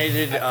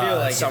alternated I feel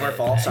like summer, it-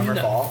 fall, summer,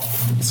 No. fall,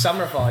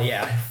 summer, fall.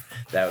 Yeah,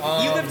 that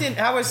would you lived in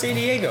how was San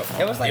Diego?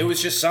 It was like it was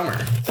just summer.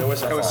 There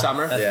was it was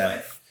summer.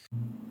 Yeah.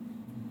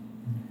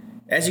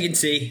 As you can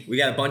see, we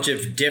got a bunch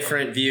of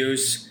different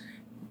views.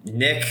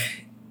 Nick,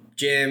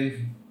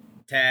 Jim,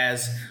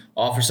 Taz,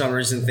 all for some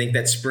reason think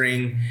that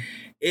spring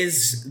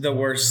is the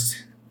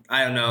worst.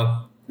 I don't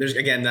know. There's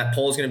again that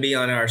poll's going to be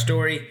on our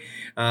story,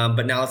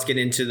 but now let's get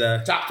into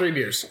the top 3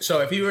 beers.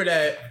 So if you were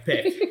to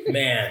pick,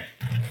 Man,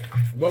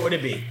 what would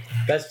it be?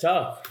 that's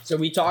tough. So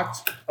we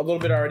talked a little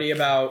bit already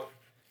about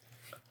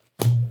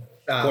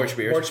Porch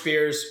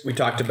beers. We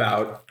talked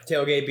about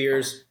tailgate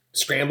beers,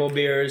 scramble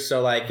beers.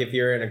 So like if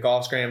you're in a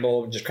golf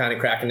scramble, just kind of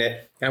cracking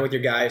it, kind of with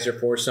your guys or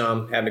for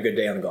some, having a good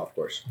day on the golf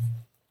course.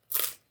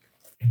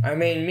 I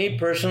mean, me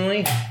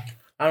personally,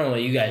 I don't know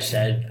what you guys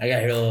said. I got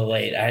here a little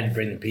late. I had to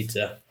bring the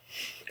pizza.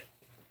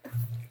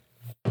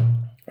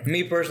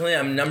 Me personally,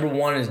 I'm number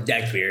 1 is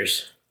deck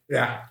beers.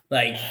 Yeah.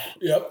 Like,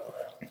 Yep.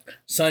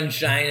 sun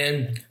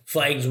shining,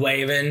 flags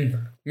waving,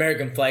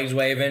 American flags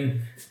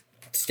waving,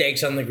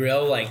 steaks on the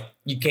grill. Like,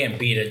 you can't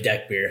beat a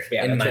deck beer.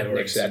 Yeah, in that's my what Nick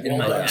words. said. In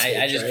Well my, done I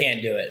steaks, just right?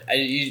 can't do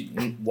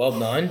it. Well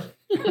done.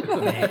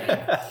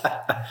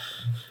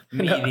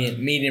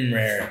 Medium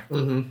rare.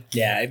 Mm-hmm.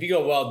 Yeah, if you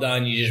go well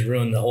done, you just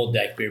ruin the whole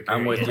deck beer.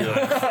 I'm with period.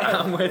 you.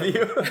 I'm with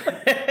you.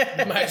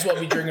 You might as well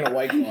be drinking a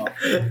White Claw.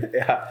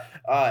 Yeah.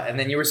 And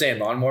then you were saying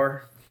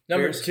lawnmower.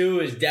 Number beers? 2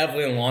 is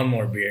definitely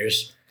lawnmower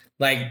beers.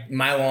 Like,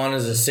 my lawn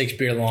is a 6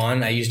 beer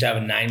lawn. I used to have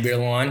a 9 beer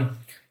lawn.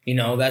 You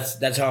know,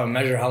 that's how I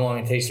measure how long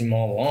it takes to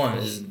mow a lawn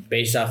is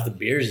based off the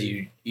beers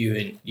you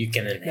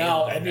can inhale.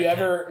 Now, have you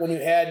ever, when you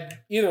had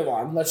either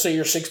lawn, let's say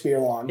your 6-beer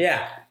lawn,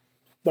 Yeah.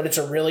 but it's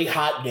a really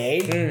hot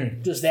day,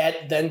 does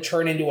that then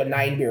turn into a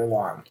 9-beer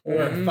lawn? Or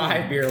a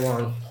 5-beer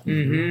long.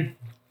 Mm-hmm.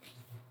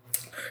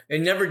 It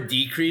never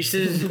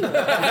decreases.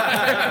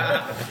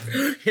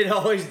 it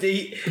always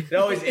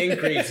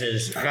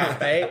increases,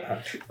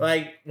 right?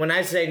 Like when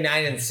I say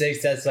 9 and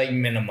 6, that's like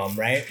minimum,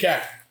 right? Okay.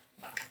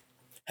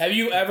 Have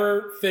you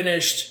ever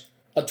finished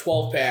a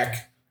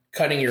 12-pack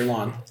cutting your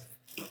lawn?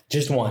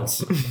 Just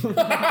once.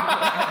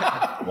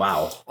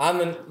 Wow. On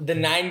the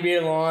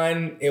 9-beer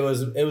lawn, it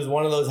was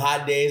one of those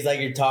hot days like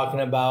you're talking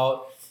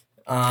about.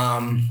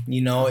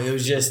 You know, it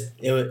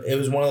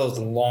was one of those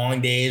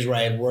long days where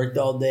I had worked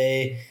all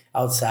day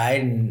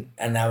outside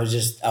and I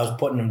was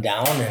putting them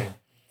down, and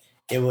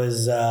it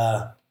was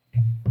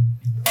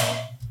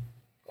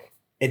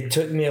it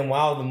took me a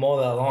while to mow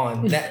that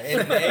lawn.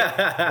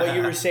 What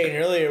you were saying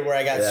earlier where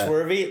I got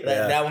swervy,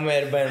 that one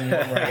might have been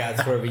one where I got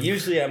swervy.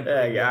 Usually I'm all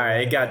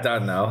right, it got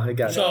done though. It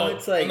got done.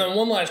 it's like, and then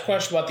one last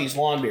question about these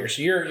lawn beers.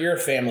 So you're a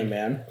family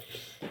man.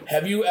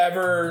 Have you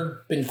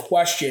ever been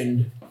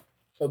questioned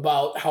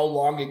about how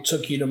long it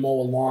took you to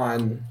mow a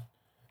lawn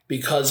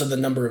because of the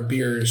number of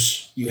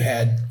beers you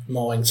had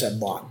mowing said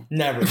lawn?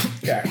 never.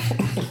 Okay.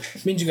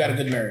 Means you got a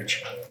good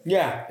marriage.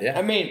 Yeah.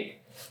 I mean,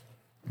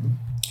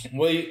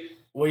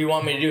 what you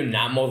want me to do?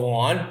 Not mow the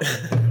lawn?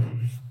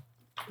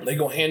 They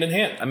go hand in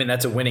hand. I mean,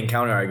 that's a winning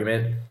counter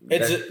argument.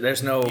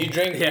 There's no. You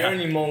drink beer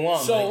and you mow the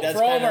lawn. So Like, that's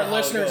for all of kinda our how it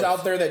listeners goes.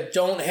 out there that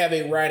don't have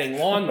a riding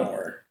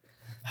lawnmower,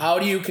 how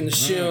do you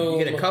consume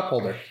You get a cup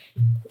holder.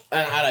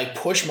 a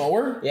push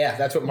mower? Yeah,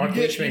 that's what Mark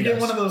You Leishman get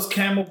does. one of those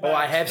camel. Oh,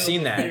 I have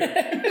seen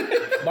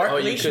that. Mark Oh,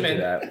 you could do Leishman.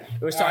 that.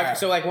 It was talking. Alright.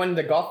 So like when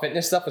the golf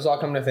fitness stuff was all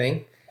coming to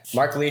thing,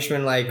 Mark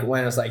Leishman like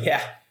when it was like,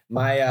 yeah,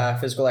 my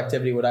physical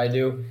activity, what I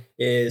do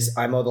is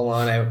I mow the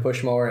lawn, I have a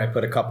push mower, and I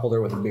put a cup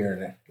holder with a beer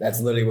in it.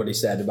 That's literally what he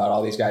said about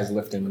all these guys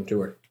lifting on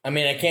tour. I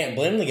mean, I can't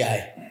blame the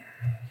guy.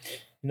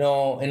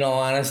 No, in all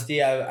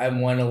honesty, I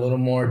went a little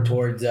more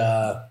towards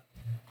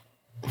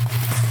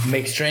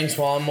mixed drinks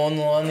while I'm mowing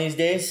the lawn these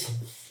days.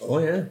 Oh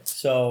yeah.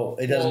 So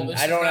it doesn't. Well,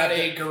 this I don't is have not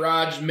to. a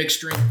garage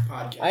mixed drink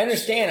podcast. I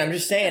understand. I'm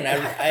just saying. I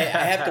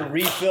have to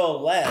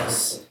refill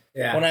less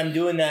Yeah. when I'm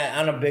doing that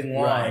on a big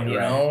lawn. Right, you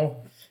right. know,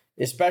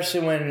 especially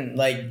when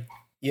like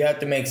you have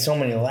to make so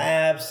many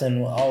laps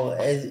and all.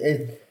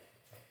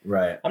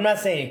 Right. I'm not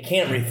saying you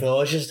can't refill.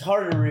 It's just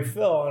harder to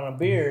refill on a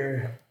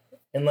beer,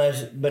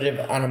 but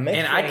if on a mixed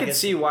And I drink, could it's-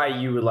 see why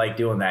you would like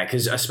doing that,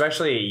 because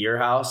especially at your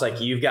house,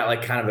 like you've got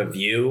like kind of a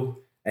view,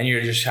 and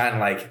you're just kind of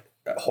like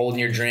holding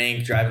your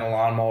drink, driving a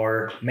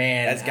lawnmower.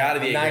 Man, That's gotta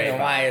be I'm a not great gonna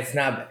vibe. lie, it's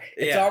not.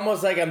 It's Yeah.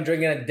 almost like I'm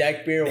drinking a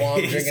deck beer while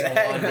I'm drinking a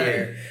lawn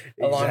beer.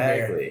 A lawn beer.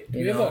 Exactly. Do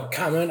you have a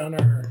comment on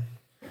our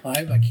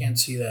live? I can't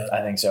see that.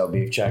 I think so,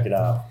 Beef. Check it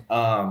out.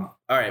 All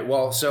right.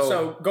 Well,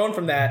 So going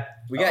from that,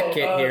 we got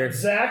Kit here.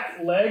 Zach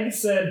Legg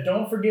said,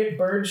 "Don't forget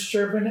birds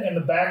chirping in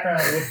the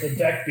background with the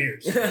deck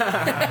beers."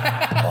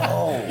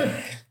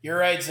 You're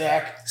right,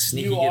 Zach.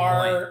 Sneaky you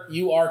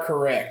good are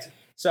correct.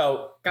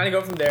 So kind of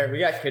go from there. We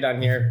got Kit on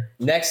here.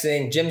 Next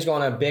thing, Jim's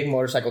going on a big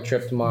motorcycle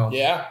trip tomorrow.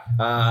 Yeah.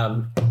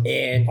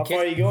 And How far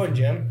are Kit, you going,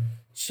 Jim?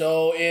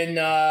 So in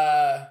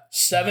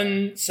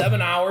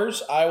 7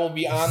 hours, I will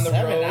be on the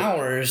 7 road.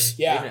 hours.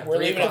 Yeah, we're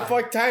leaving What at the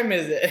fuck time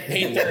is it?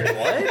 8:30.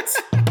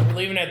 what? We're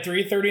leaving at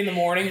 3:30 in the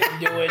morning.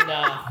 We're doing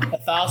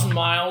 1,000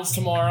 miles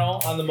tomorrow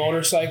on the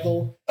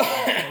motorcycle,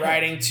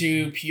 riding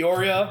to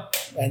Peoria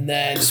and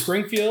then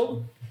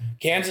Springfield,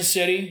 Kansas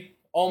City,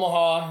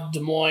 Omaha, Des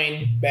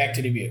Moines, back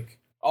to Dubuque.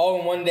 All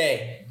in one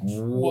day.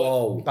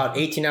 Whoa. about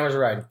 18 hours of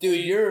ride.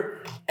 Dude,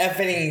 you're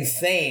effing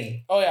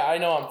insane. Oh yeah, I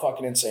know I'm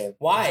fucking insane.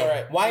 Why? It's all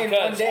right. Why in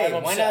one Because day?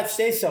 I'm Why not obsessed.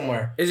 stay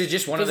somewhere? Is it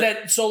just one of Because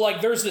the? that so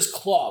like there's this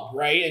club,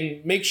 right?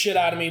 And make shit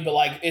out of me, but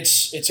like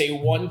it's a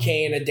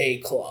 1K in a day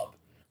club.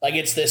 Like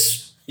it's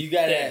this You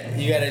gotta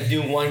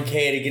do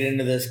 1K to get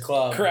into this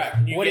club. correct.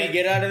 What do you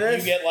get out of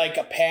this? You get like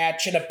a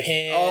patch and a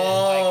pin.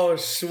 Oh, like,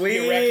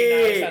 sweet. you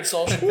recognized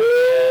on social media.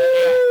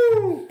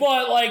 Woo!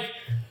 But like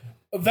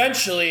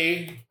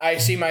eventually I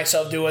see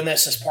myself doing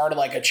this as part of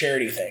like a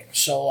charity thing.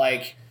 So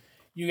like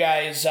you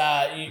guys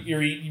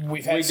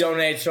we've had We some-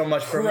 donate so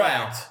much per mile.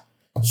 correct.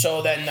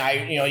 So then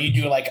you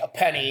do like a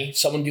penny,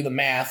 someone do the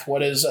math.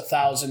 What is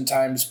 1,000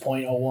 times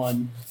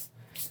 0.01?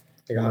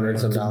 Like $100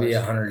 some To be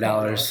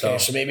dollars. $100. Okay,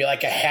 so maybe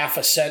like a half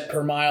a cent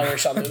per mile or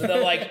something. But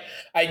then like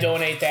I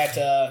donate that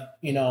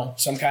to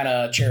some kind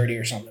of charity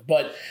or something.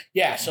 But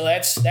yeah, so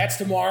that's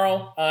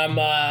tomorrow.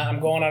 I'm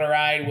going on a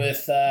ride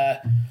with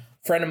a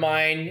friend of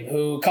mine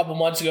who a couple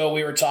months ago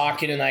we were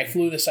talking and I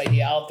flew this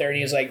idea out there and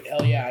he was like,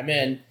 hell yeah, I'm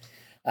in.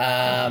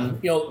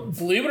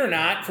 Believe it or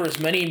not, for as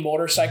many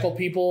motorcycle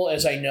people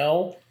as I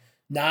know,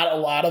 not a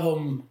lot of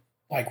them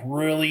like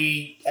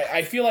really,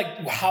 I feel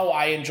like how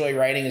I enjoy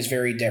riding is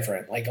very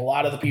different. Like a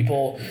lot of the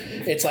people,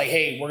 it's like,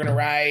 hey, we're going to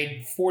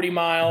ride 40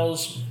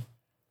 miles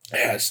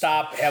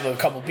stop, have a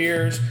couple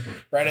beers,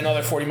 ride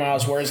another 40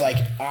 miles. Whereas like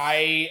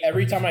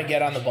every time I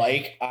get on the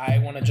bike, I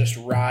want to just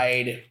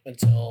ride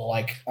until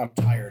like I'm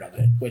tired of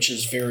it, which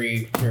is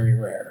very, very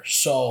rare.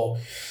 So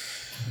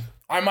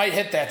I might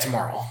hit that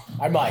tomorrow.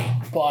 I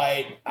might,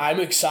 but I'm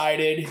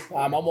excited.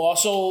 I'm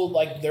also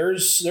like,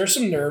 there's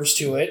some nerves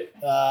to it.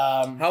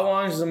 How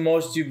long is the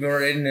most you've been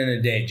ridden in a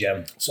day,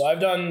 Jim? So I've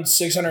done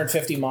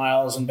 650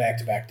 miles in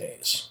back-to-back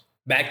days.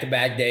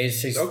 Back-to-back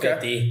days,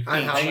 650.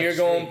 On how And much you're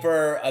going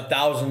for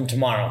 1,000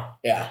 tomorrow.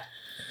 Yeah.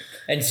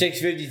 And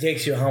 650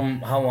 takes you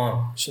how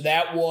long? So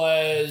that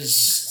was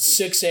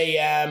 6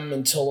 a.m.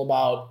 until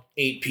about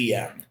 8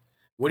 p.m.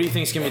 What do you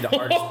think is gonna be the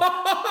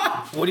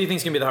hardest? What do you think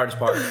is gonna be the hardest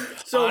part?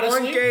 So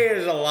Honestly, 1K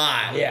is a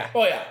lot. Yeah.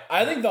 Oh, yeah.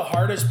 I think the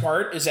hardest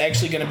part is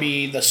actually going to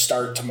be the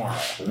start tomorrow.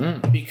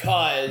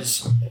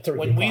 Because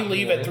when we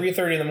leave at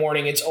 3:30 in the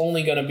morning, it's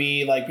only going to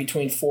be like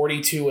between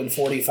 42 and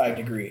 45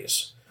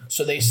 degrees.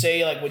 So they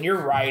say like when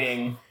you're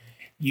riding,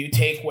 you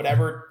take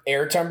whatever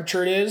air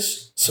temperature it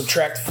is,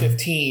 subtract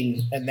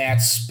 15, and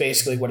that's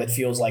basically what it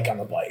feels like on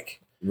the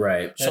bike.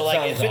 Right. So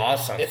like sounds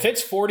awesome. if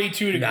it's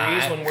 42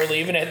 degrees when we're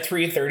leaving at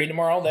 3:30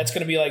 tomorrow, that's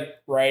going to be like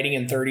riding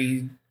in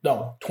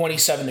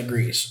 27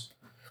 degrees.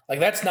 Like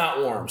that's not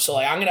warm. So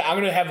like I'm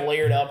gonna have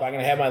layered up. I'm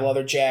gonna have my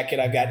leather jacket.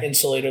 I've got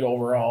insulated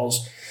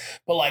overalls.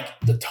 But like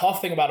the tough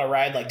thing about a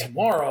ride like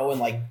tomorrow, and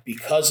like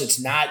because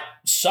it's not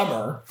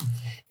summer,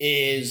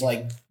 is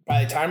like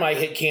by the time I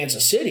hit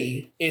Kansas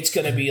City, it's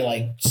gonna be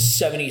like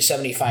 70,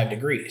 75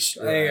 degrees.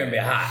 They're going to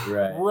be hot.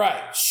 Right.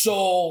 Right.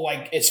 So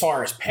like as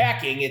far as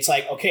packing, it's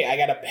like, okay, I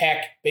gotta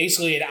pack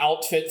basically an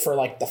outfit for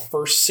like the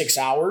first 6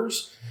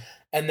 hours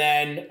and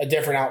then a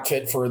different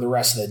outfit for the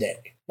rest of the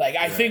day. Like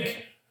I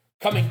think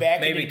coming back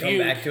Maybe into come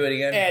Butte back to it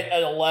again.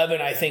 at 11,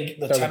 I think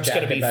the Throw the temp's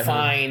going to jacket be back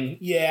fine.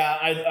 Yeah,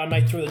 I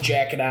might throw the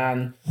jacket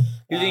on.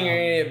 You think you're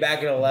going to get back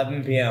at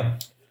 11 p.m.?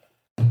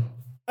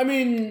 I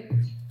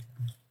mean,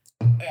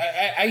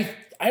 I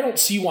don't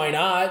see why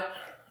not.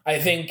 I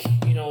think,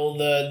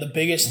 the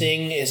biggest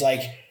thing is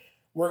like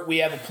we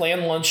have a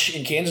planned lunch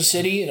in Kansas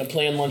City and a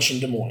planned lunch in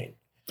Des Moines.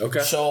 Okay.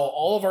 So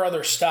all of our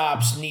other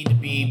stops need to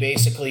be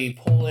basically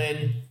pull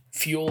in,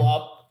 fuel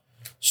up,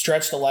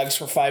 stretch the legs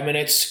for 5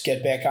 minutes,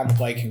 get back on the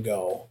bike and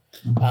go.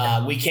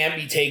 We can't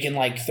be taking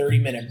like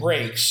 30-minute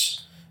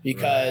breaks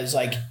because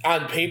like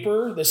on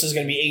paper, this is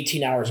going to be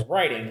 18 hours of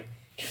riding.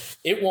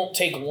 It won't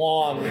take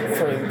long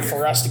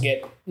for us to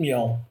get,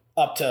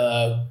 up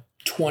to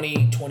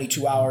 20,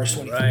 22 hours,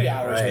 23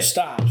 hours with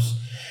stops.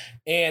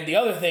 And the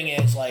other thing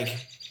is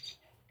like,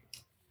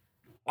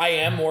 I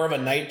am more of a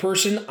night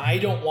person. I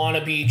don't want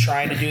to be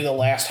trying to do the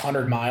last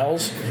 100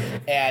 miles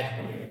at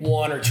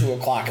 1 or 2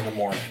 o'clock in the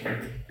morning.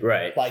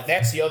 Right. Like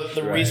that's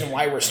the reason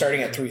why we're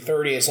starting at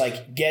 3:30 is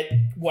like get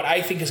what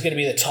I think is going to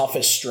be the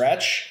toughest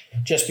stretch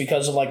just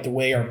because of like the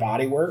way our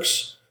body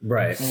works.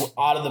 Right.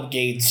 Out of the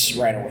gates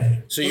right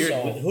away. So you're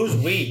Who's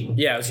we?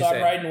 yeah. I was So gonna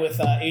I'm say. riding with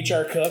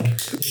HR Cook.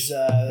 He's,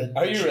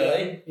 Are you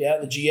really? Yeah,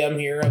 the GM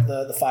here of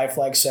the Five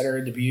Flag Center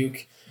in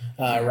Dubuque.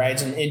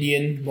 Rides an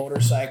Indian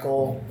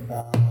motorcycle.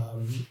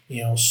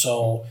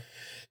 So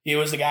he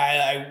was the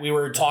guy we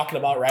were talking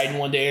about riding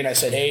one day, and I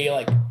said, hey,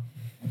 like,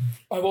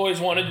 I've always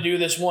wanted to do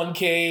this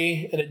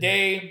 1K in a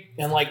day.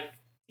 And like,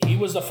 he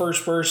was the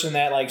first person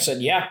that like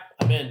said, yeah,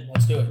 I'm in,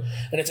 let's do it.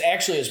 And it's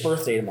actually his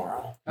birthday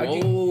tomorrow. How'd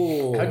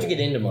you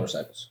get into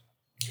motorcycles?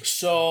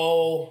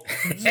 So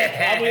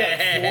probably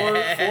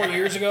like 4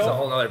 years ago. It's a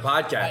whole nother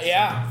podcast.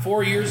 Yeah,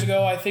 4 years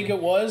ago, I think it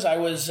was. I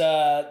was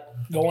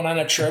going on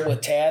a trip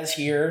with Taz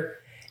here,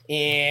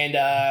 and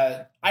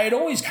I had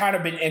always kind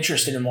of been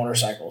interested in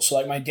motorcycles. So,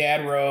 like, my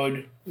dad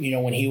rode,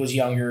 when he was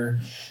younger.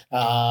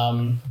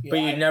 But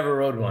you never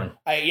rode one.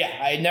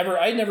 I'd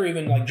never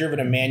even like driven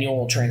a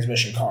manual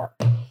transmission car.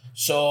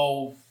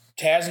 So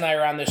Taz and I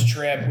are on this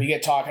trip. We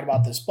get talking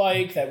about this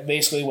bike that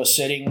basically was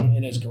sitting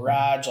in his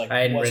garage. Like I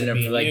hadn't wasn't ridden it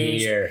for being like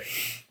used. a year.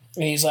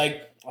 And he's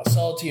like, I'll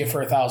sell it to you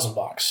for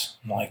 $1,000.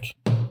 I'm like,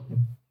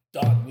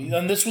 done.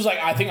 And this was like,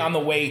 I think on the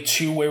way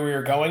to where we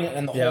were going.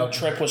 And the whole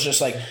trip was just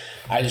like,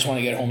 I just want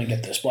to get home and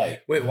get this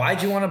bike. Wait,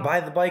 why'd you want to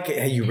buy the bike?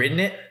 Had you ridden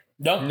it?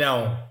 Nope.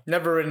 No,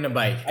 never ridden a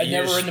bike. I'd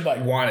never ridden a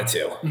bike. Wanted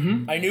to.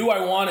 I knew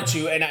I wanted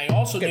to. And I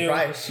also knew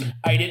price.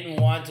 I didn't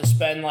want to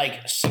spend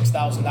like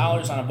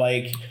 $6,000 on a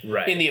bike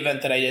Right. in the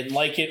event that I didn't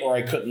like it or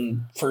I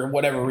couldn't, for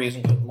whatever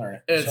reason, couldn't learn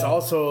it. It's So,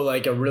 also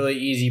like a really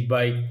easy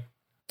bike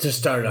to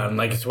start on.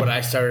 Like it's what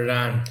I started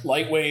on.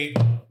 lightweight,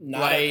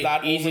 not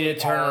Like easy overly to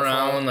turn powerful.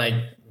 around. Like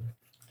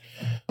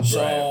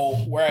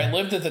So where I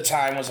lived at the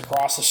time was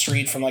across the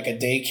street from like a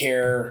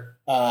daycare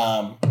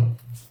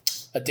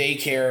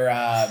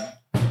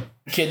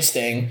kids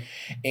thing,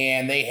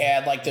 and they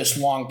had like this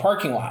long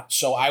parking lot.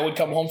 So I would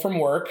come home from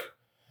work,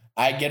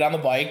 I'd get on the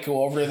bike,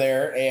 go over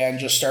there, and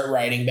just start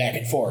riding back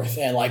and forth.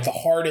 And like the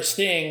hardest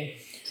thing,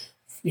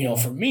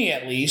 for me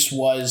at least,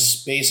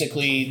 was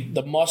basically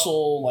the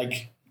muscle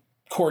like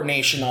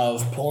coordination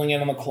of pulling in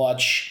on the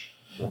clutch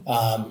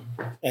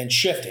and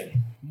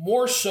shifting.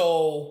 More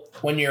so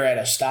when you're at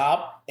a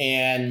stop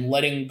and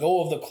letting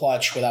go of the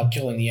clutch without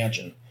killing the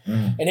engine.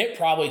 And it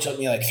probably took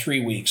me like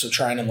 3 weeks of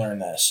trying to learn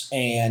this.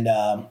 And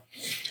I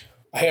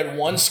had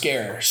one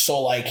scare. So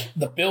like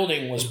the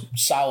building was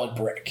solid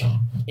brick.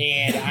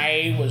 And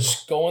I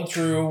was going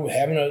through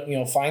having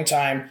a fine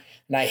time,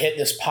 and I hit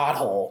this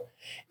pothole.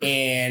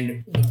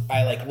 And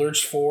I like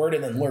lurched forward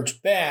and then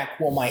lurched back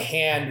while my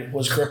hand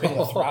was gripping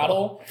the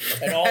throttle,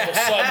 and all of a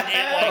sudden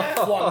it like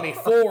flung me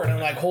forward. And I'm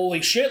like,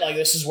 holy shit! Like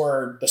this is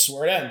where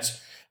it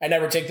ends. I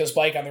never take this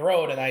bike on the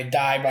road, and I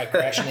die by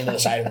crashing into the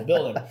side of the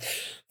building.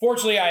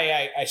 Fortunately,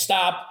 I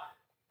stopped,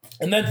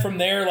 and then from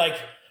there, like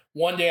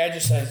one day, I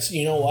just said,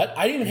 you know what?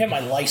 I didn't even have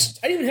my license.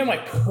 I didn't even have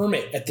my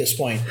permit at this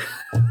point.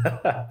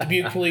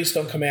 Dubuque police,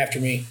 don't come after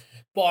me.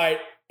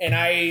 And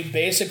I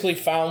basically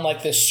found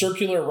like this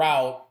circular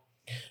route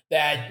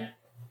that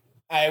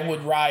I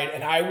would ride,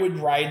 and I would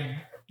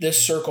ride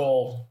this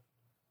circle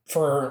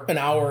for an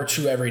hour or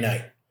two every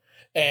night.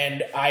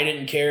 And I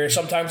didn't care.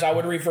 Sometimes I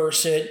would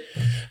reverse it.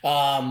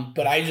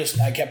 But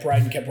I kept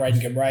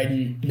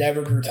riding,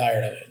 never grew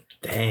tired of it.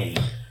 Dang.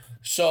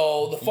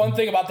 So the fun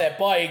thing about that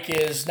bike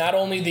is not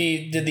only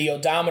did the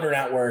odometer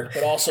not work,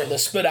 but also the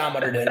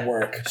speedometer didn't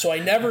work. So I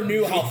never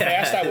knew how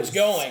fast I was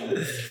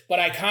going. But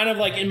I kind of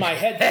like in my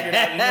head figured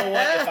out, you know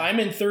what? If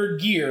I'm in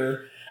third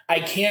gear, I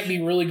can't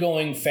be really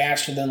going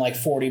faster than like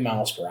 40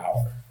 miles per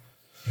hour.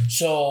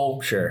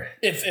 So sure,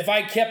 if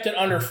I kept it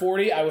under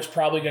 40, I was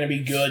probably going to be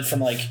good from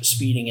like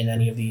speeding in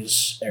any of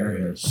these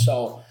areas. Mm-hmm.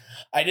 So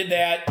I did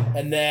that,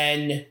 and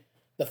then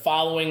the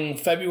following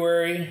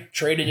February,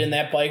 traded in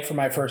that bike for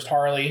my first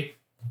Harley,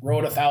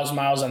 rode 1,000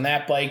 miles on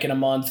that bike in a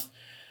month,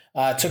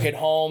 took it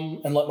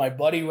home and let my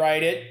buddy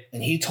ride it,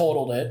 and he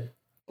totaled it.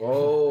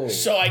 Oh.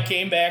 So I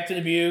came back to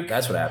Dubuque.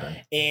 That's what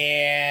happened.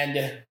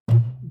 And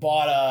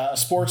bought a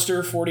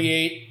Sportster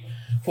 48,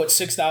 put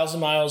 6,000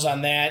 miles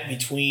on that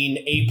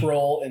between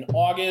April and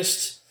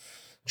August,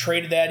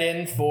 traded that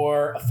in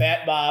for a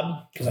Fat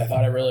Bob because I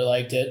thought I really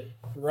liked it,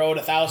 rode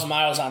 1,000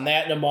 miles on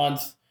that in a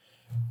month.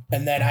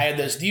 And then I had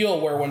this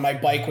deal where when my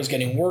bike was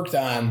getting worked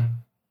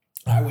on,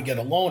 I would get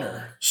a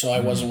loaner, so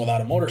I wasn't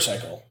without a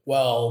motorcycle.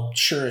 Well,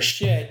 sure as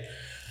shit,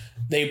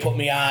 they put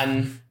me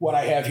on what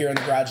I have here in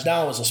the garage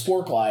now is a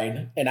Sport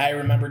Glide. And I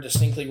remember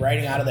distinctly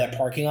riding out of that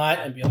parking lot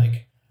and be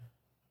like,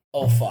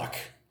 oh, fuck,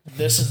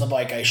 this is the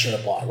bike I should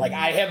have bought. Like,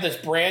 I have this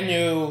brand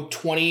new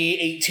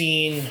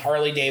 2018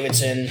 Harley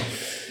Davidson,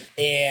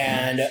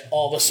 and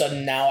all of a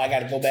sudden now I got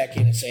to go back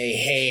in and say,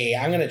 hey,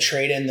 I'm going to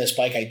trade in this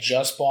bike I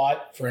just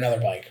bought for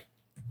another bike.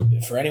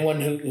 For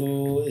anyone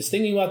who is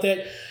thinking about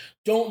that,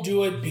 don't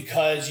do it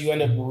because you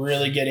end up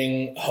really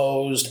getting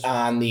hosed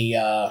on the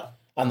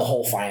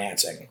whole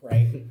financing,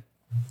 right?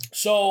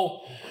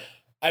 So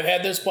I've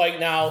had this bike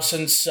now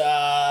since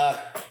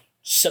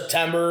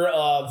September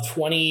of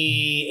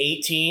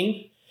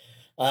 2018.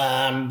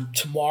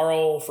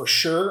 Tomorrow for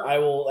sure,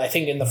 I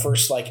think in the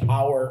first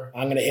hour,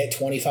 I'm going to hit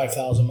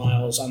 25,000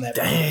 miles on that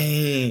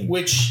bike,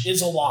 which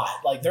is a lot.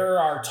 Like, there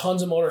are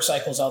tons of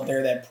motorcycles out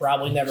there that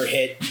probably never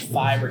hit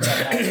 5,000 or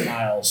 10,000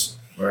 miles.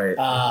 Right.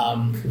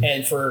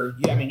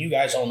 And you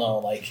guys all know,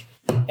 like,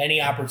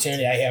 any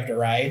opportunity I have to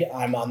ride,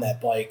 I'm on that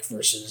bike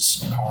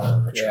versus a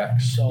car or a truck. Yeah.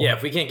 So, yeah,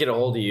 if we can't get a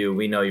hold of you,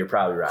 we know you're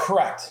probably riding.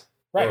 Correct.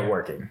 Right. Or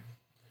working.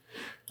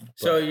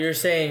 So you're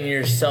saying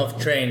you're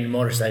self-trained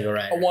motorcycle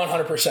rider?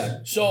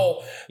 100%.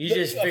 So you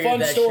just a figured fun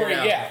that story, shit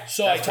out. yeah.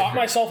 So I taught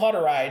myself how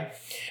to ride,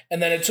 and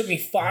then it took me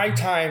 5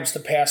 times to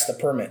pass the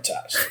permit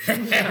test because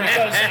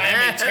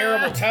I'm a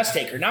terrible test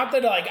taker. Not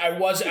that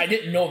I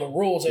didn't know the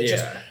rules.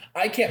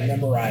 I can't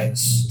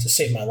memorize to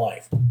save my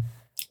life.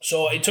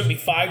 So it took me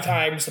 5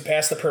 times to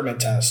pass the permit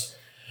test,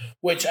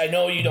 which I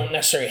know you don't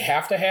necessarily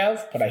have to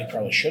have, but I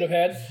probably should have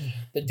had.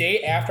 The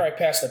day after I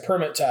passed the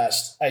permit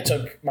test, I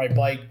took my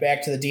bike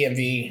back to the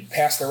DMV,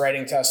 passed the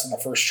riding test on the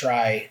first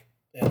try,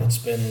 and it's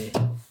been,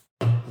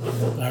 I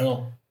don't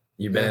know.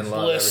 You've been in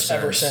love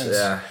ever since.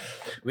 Yeah.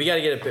 We got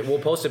to we'll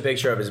post a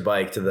picture of his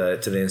bike to the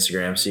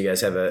Instagram so you guys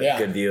have a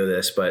good view of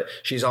this, but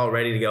she's all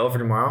ready to go for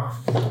tomorrow?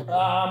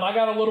 I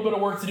got a little bit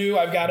of work to do.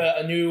 I've got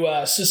a new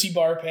Sissy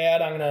bar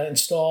pad I'm going to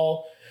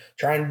install,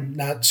 try and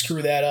not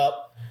screw that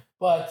up.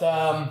 But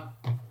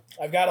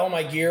I've got all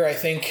my gear, I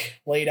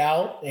think, laid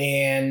out.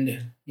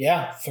 And,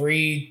 yeah,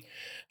 the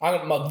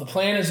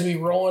plan is to be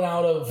rolling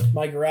out of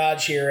my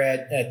garage here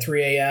at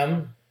 3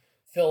 a.m.,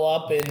 fill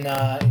up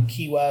in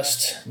Key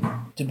West,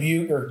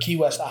 Dubuque, or Key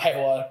West,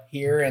 Iowa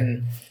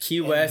here. Key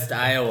West,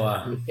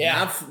 Iowa.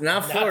 Yeah.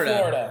 Not Florida. Not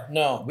Florida,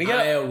 no.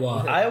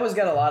 Iowa. Iowa's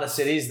got a lot of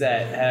cities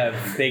that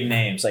have big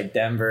names, like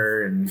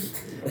Denver, and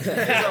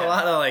there's a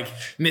lot of,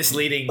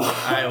 misleading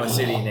Iowa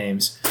city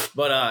names.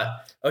 But,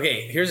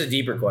 okay, here's a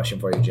deeper question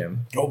for you,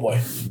 Jim. Oh, boy.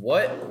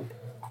 What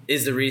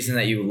is the reason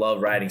that you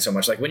love riding so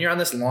much? Like, when you're on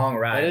this long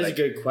ride, that is a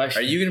good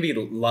question. Are you going to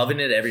be loving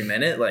it every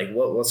minute? Like,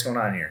 what's going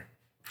on here?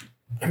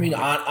 I mean,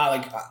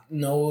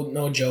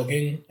 no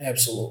joking,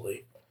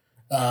 absolutely.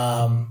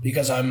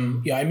 Because I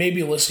may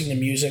be listening to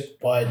music,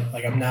 but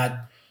I'm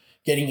not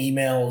getting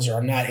emails or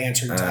I'm not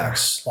answering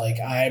texts.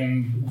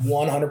 I'm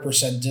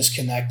 100%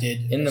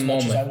 disconnected in the as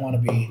moment. much as I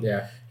want to be.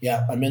 Yeah.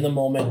 Yeah, I'm in the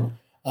moment.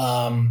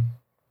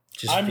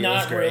 Just I'm feels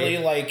not great. really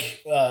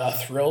like a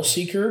thrill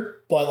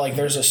seeker, but like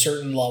there's a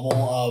certain level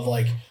of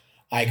like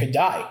I could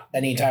die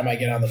anytime I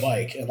get on the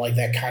bike, and like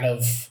that kind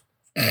of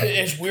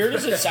as weird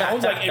as it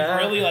sounds, like it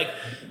really like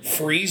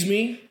frees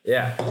me.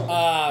 Yeah.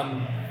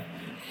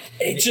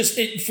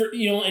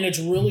 And it's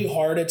really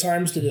hard at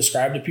times to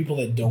describe to people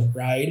that don't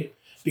ride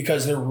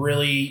because there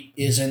really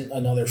isn't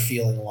another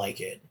feeling like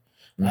it.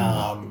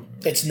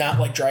 It's not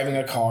like driving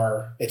a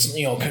car. It's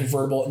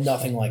convertible,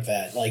 nothing like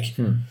that. Like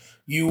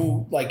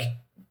you like.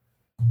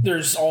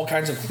 There's all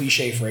kinds of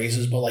cliche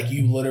phrases, but like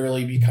you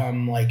literally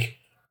become like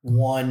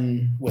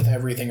one with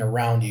everything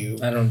around you.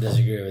 I don't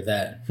disagree with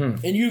that.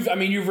 And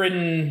you've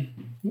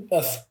ridden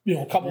a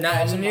couple Not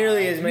thousand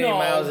nearly miles. as many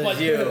miles as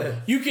but you.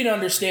 You can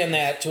understand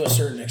that to a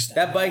certain extent.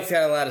 That bike's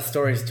got a lot of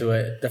stories to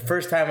it. The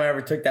first time I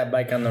ever took that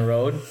bike on the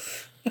road,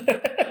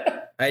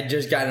 I had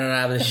just gotten it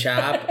out of the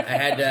shop. I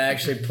had to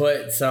actually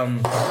put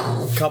some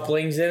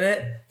couplings in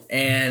it,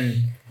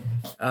 and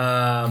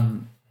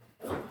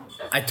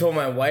I told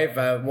my wife,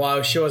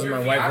 she wasn't my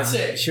wife.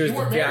 She was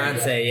the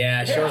fiance.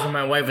 Yeah, she wasn't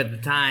my wife at the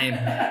time.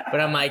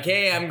 But I'm like,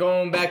 hey, I'm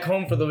going back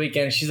home for the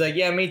weekend. She's like,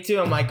 yeah, me too.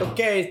 I'm like,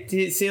 okay,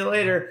 see you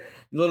later.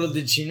 Little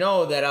did she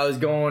know that I was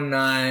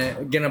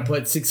gonna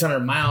put 600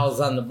 miles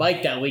on the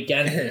bike that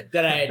weekend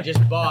that I had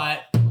just bought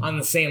on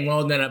the same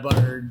load that I bought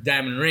her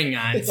diamond ring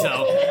on.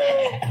 So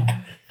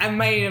I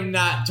might have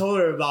not told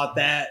her about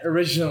that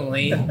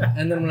originally.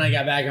 And then when I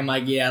got back, I'm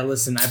like, yeah,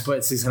 listen, I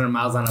put 600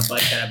 miles on a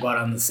bike that I bought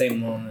on the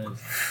same loan.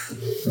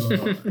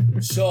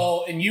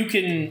 So, and you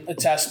can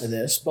attest to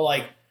this, but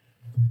like,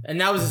 And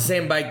that was the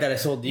same bike that I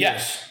sold to you.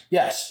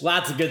 Yes.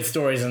 Lots of good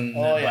stories on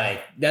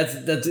that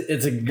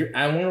bike.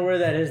 I wonder where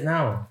that is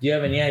now. Do you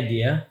have any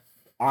idea?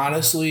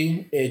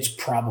 Honestly, it's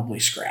probably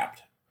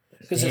scrapped.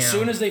 Because as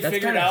soon as they That's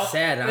figured kinda out,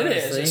 sad, it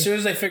is. honestly. As soon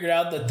as they figured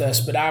out that the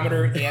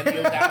speedometer and the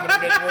odometer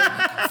didn't work,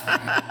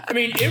 I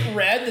mean, it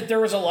read that there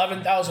was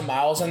 11,000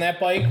 miles on that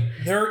bike.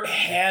 There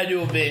had to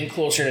have been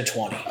closer to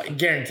 20.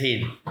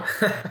 Guaranteed.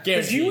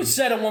 Because you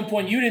said at one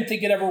point you didn't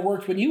think it ever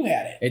worked when you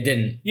had it. It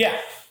didn't. Yeah.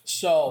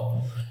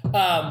 So,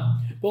 but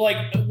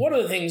like one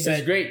of the things It's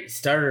a that great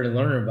starter to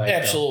learner bike.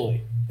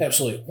 absolutely.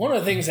 One of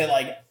the things that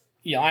like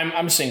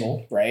I'm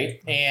single,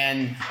 right?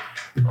 And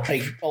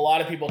like a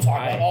lot of people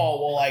talk about,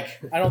 like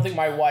I don't think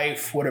my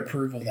wife would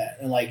approve of that.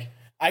 And like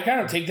I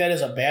kind of take that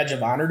as a badge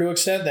of honor to an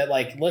extent that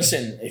like,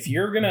 listen, if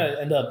you're gonna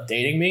end up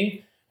dating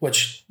me,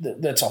 which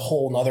that's a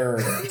whole nother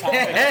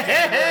topic.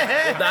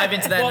 We'll dive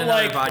into that in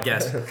another like,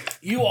 podcast.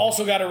 You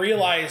also got to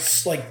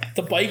realize like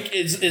the bike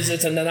is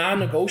it's a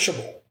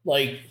non-negotiable.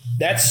 Like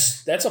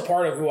that's a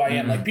part of who I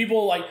am. Like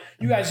people like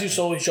you guys used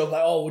to always joke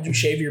like, oh, would you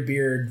shave your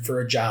beard for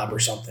a job or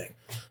something?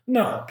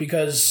 No,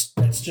 because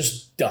that's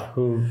just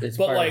dumb. It's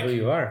But, part like, of who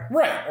you are.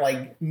 Right,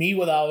 like me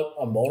without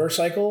a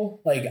motorcycle,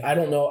 like I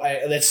don't know.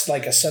 That's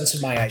like a sense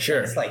of my identity.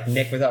 Sure. It's like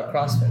Nick without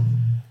CrossFit.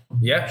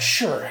 Yeah.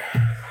 Sure.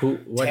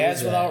 What Taz is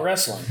that? without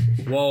wrestling.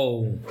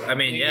 Whoa. I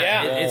mean,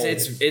 Yeah.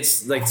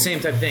 it's like the same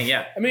type of thing.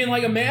 Yeah. I mean,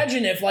 like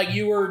imagine if like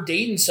you were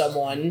dating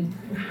someone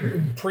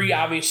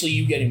obviously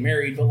you getting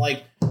married, but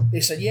like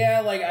they said, yeah,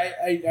 like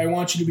I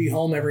want you to be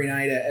home every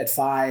night at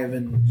 5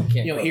 and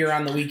Can't coach. here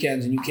on the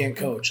weekends and you can't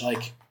coach.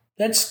 Like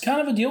that's kind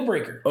of a deal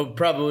breaker. Oh,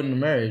 probably wouldn't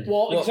have married.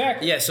 Well,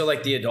 exactly. Yeah. So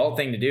like the adult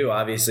thing to do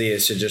obviously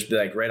is to just be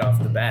like right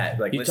off the bat,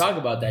 like You listen, talk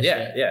about that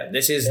Yeah. shit. Yeah.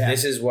 This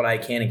is what I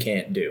can and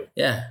can't do.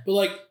 Yeah. But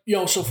like,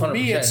 so for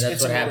me 100%, it's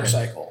that's a what happened.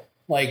 motorcycle.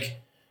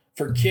 Like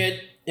for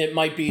Kit, it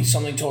might be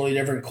something totally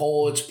different.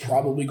 Cole, it's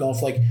probably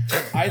golf. Like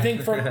I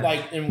think from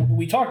like, and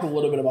we talked a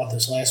little bit about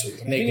this last week.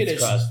 But I think it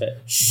is CrossFit.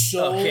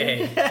 so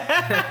Okay.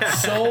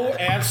 so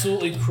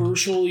absolutely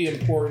crucially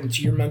important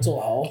to your mental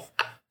health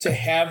to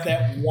have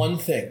that one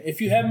thing. If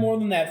you have more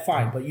than that,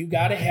 fine. But you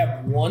got to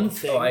have one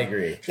thing. Oh, I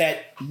agree. That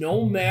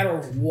no matter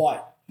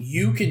what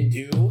you can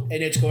do,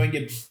 and it's going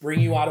to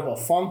bring you out of a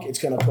funk. It's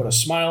going to put a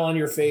smile on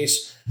your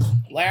face.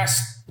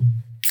 Last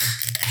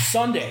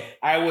Sunday,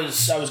 I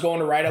was going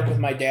to ride up with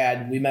my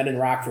dad. We met in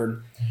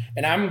Rockford,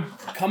 and I'm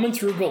coming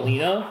through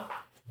Galena,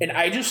 and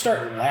I just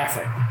start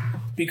laughing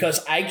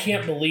because I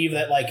can't believe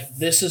that like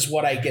this is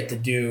what I get to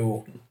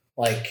do,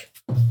 like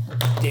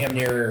damn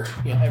near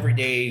every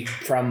day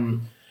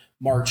from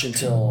March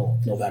until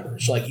November.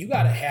 So like you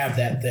got to have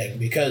that thing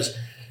because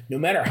no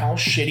matter how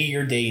shitty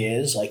your day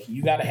is, like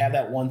you got to have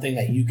that one thing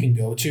that you can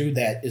go to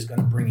that is going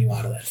to bring you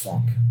out of that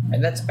funk.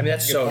 And that's a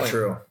good So point.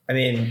 true. I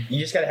mean, you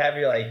just got to have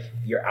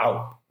you're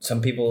out. Some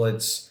people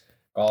it's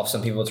golf,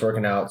 some people it's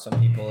working out, some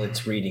people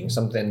it's reading,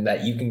 something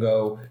that you can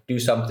go do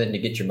something to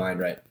get your mind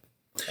right.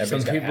 Some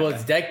Everybody's gotta people have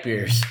it's deck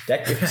beers.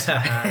 that. Deck beers.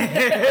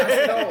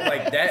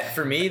 Like that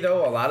for me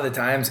though, a lot of the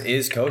times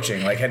is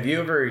coaching. Like have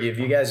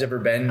you guys ever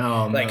been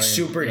like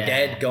super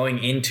dead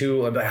going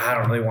into like I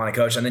don't really want to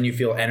coach and then you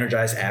feel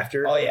energized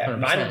after? Oh yeah,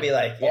 mine would be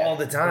like All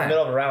the time. in the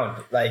middle of a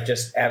round, like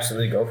just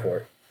absolutely go for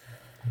it,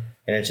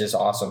 and it's just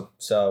awesome.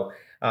 So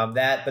but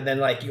then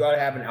like you got to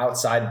have an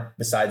outside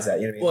besides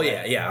that. You know what I mean?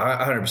 Well,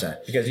 yeah,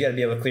 100%. Because you got to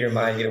be able to clear your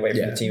mind, get away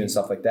from the team and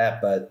stuff like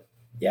that. But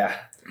yeah,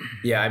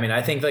 Yeah, I mean,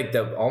 I think like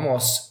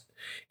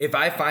if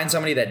I find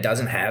somebody that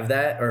doesn't have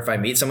that, or if I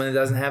meet someone that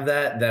doesn't have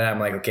that, then I'm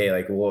like, okay,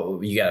 like, well,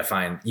 you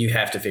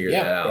have to figure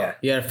that out. Yeah.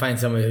 You got to find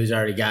somebody who's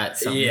already got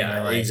something.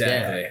 Yeah, like,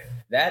 exactly. yeah.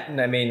 That, and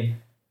I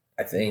mean,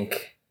 I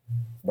think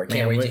we can't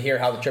Man, wait we- to hear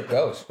how the trip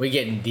goes. We're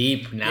getting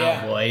deep now,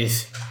 Yeah.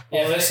 boys.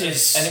 Well, this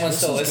is Anyone's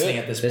still this is listening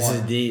good. at this This point?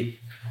 is deep.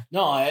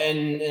 No,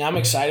 and I'm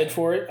excited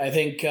for it. I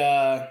think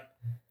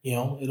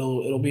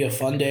it'll be a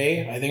fun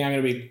day. I think I'm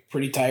gonna be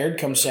pretty tired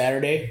come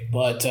Saturday,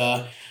 but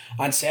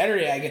on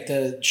Saturday I get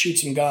to shoot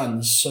some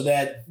guns, so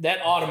that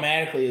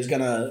automatically is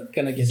gonna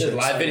get you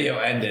excited.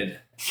 ended.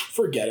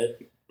 Forget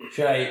it.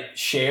 Should I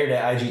share to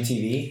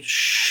IGTV?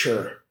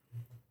 Sure.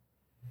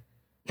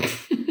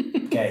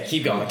 Okay,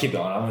 keep going. I'm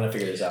gonna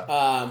figure this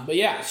out. But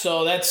yeah,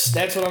 so that's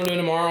what I'm doing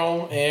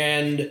tomorrow,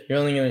 and You're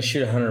only going to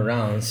shoot 100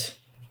 rounds.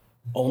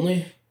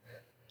 only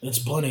that's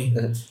plenty.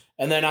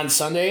 And then on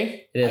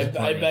Sunday, It is I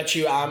plenty. bet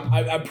you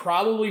I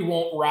probably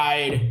won't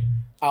ride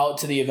out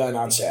to the event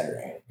on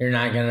Saturday. You're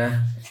not going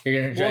to.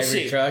 You're going to We'll drive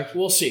see. your truck?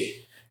 We'll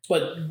see.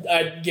 But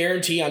I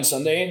guarantee on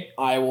Sunday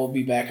I will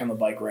be back on the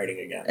bike riding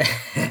again.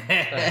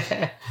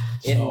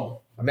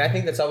 So, I mean, I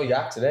think that's all we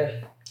got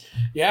today.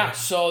 yeah,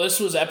 so this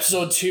was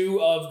episode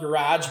 2 of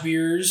Garage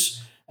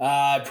Beers.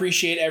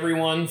 Appreciate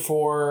everyone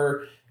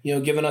for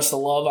giving us the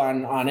love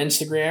on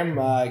Instagram.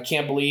 I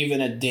can't believe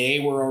in a day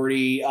we're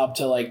already up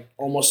to like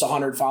almost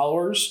 100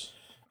 followers.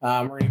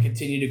 We're going to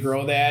continue to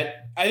grow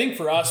that. I think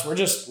for us,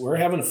 we're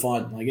having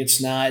fun. Like,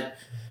 it's not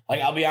like,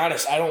 I'll be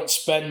honest, I don't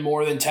spend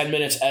more than 10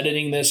 minutes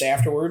editing this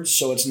afterwards,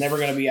 so it's never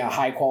going to be a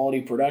high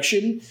quality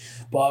production,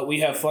 but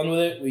we have fun with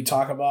it. We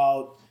talk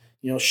about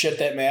shit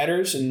that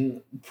matters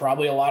and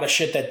probably a lot of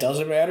shit that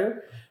doesn't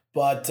matter.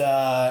 But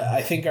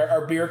I think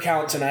our beer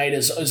count tonight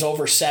is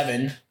over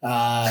 7.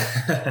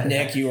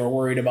 Nick, you were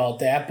worried about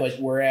that, but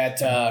we're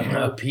at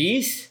A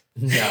piece?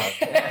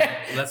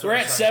 we're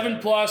at 7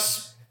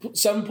 plus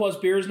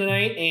beers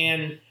tonight,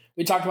 and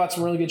we talked about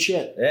some really good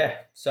shit. Yeah.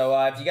 So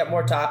if you got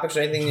more topics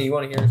or anything that you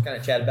want to hear us kind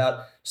of chat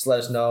about, just let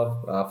us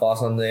know. Follow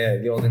us on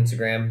the old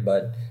Instagram.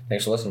 But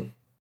thanks for listening.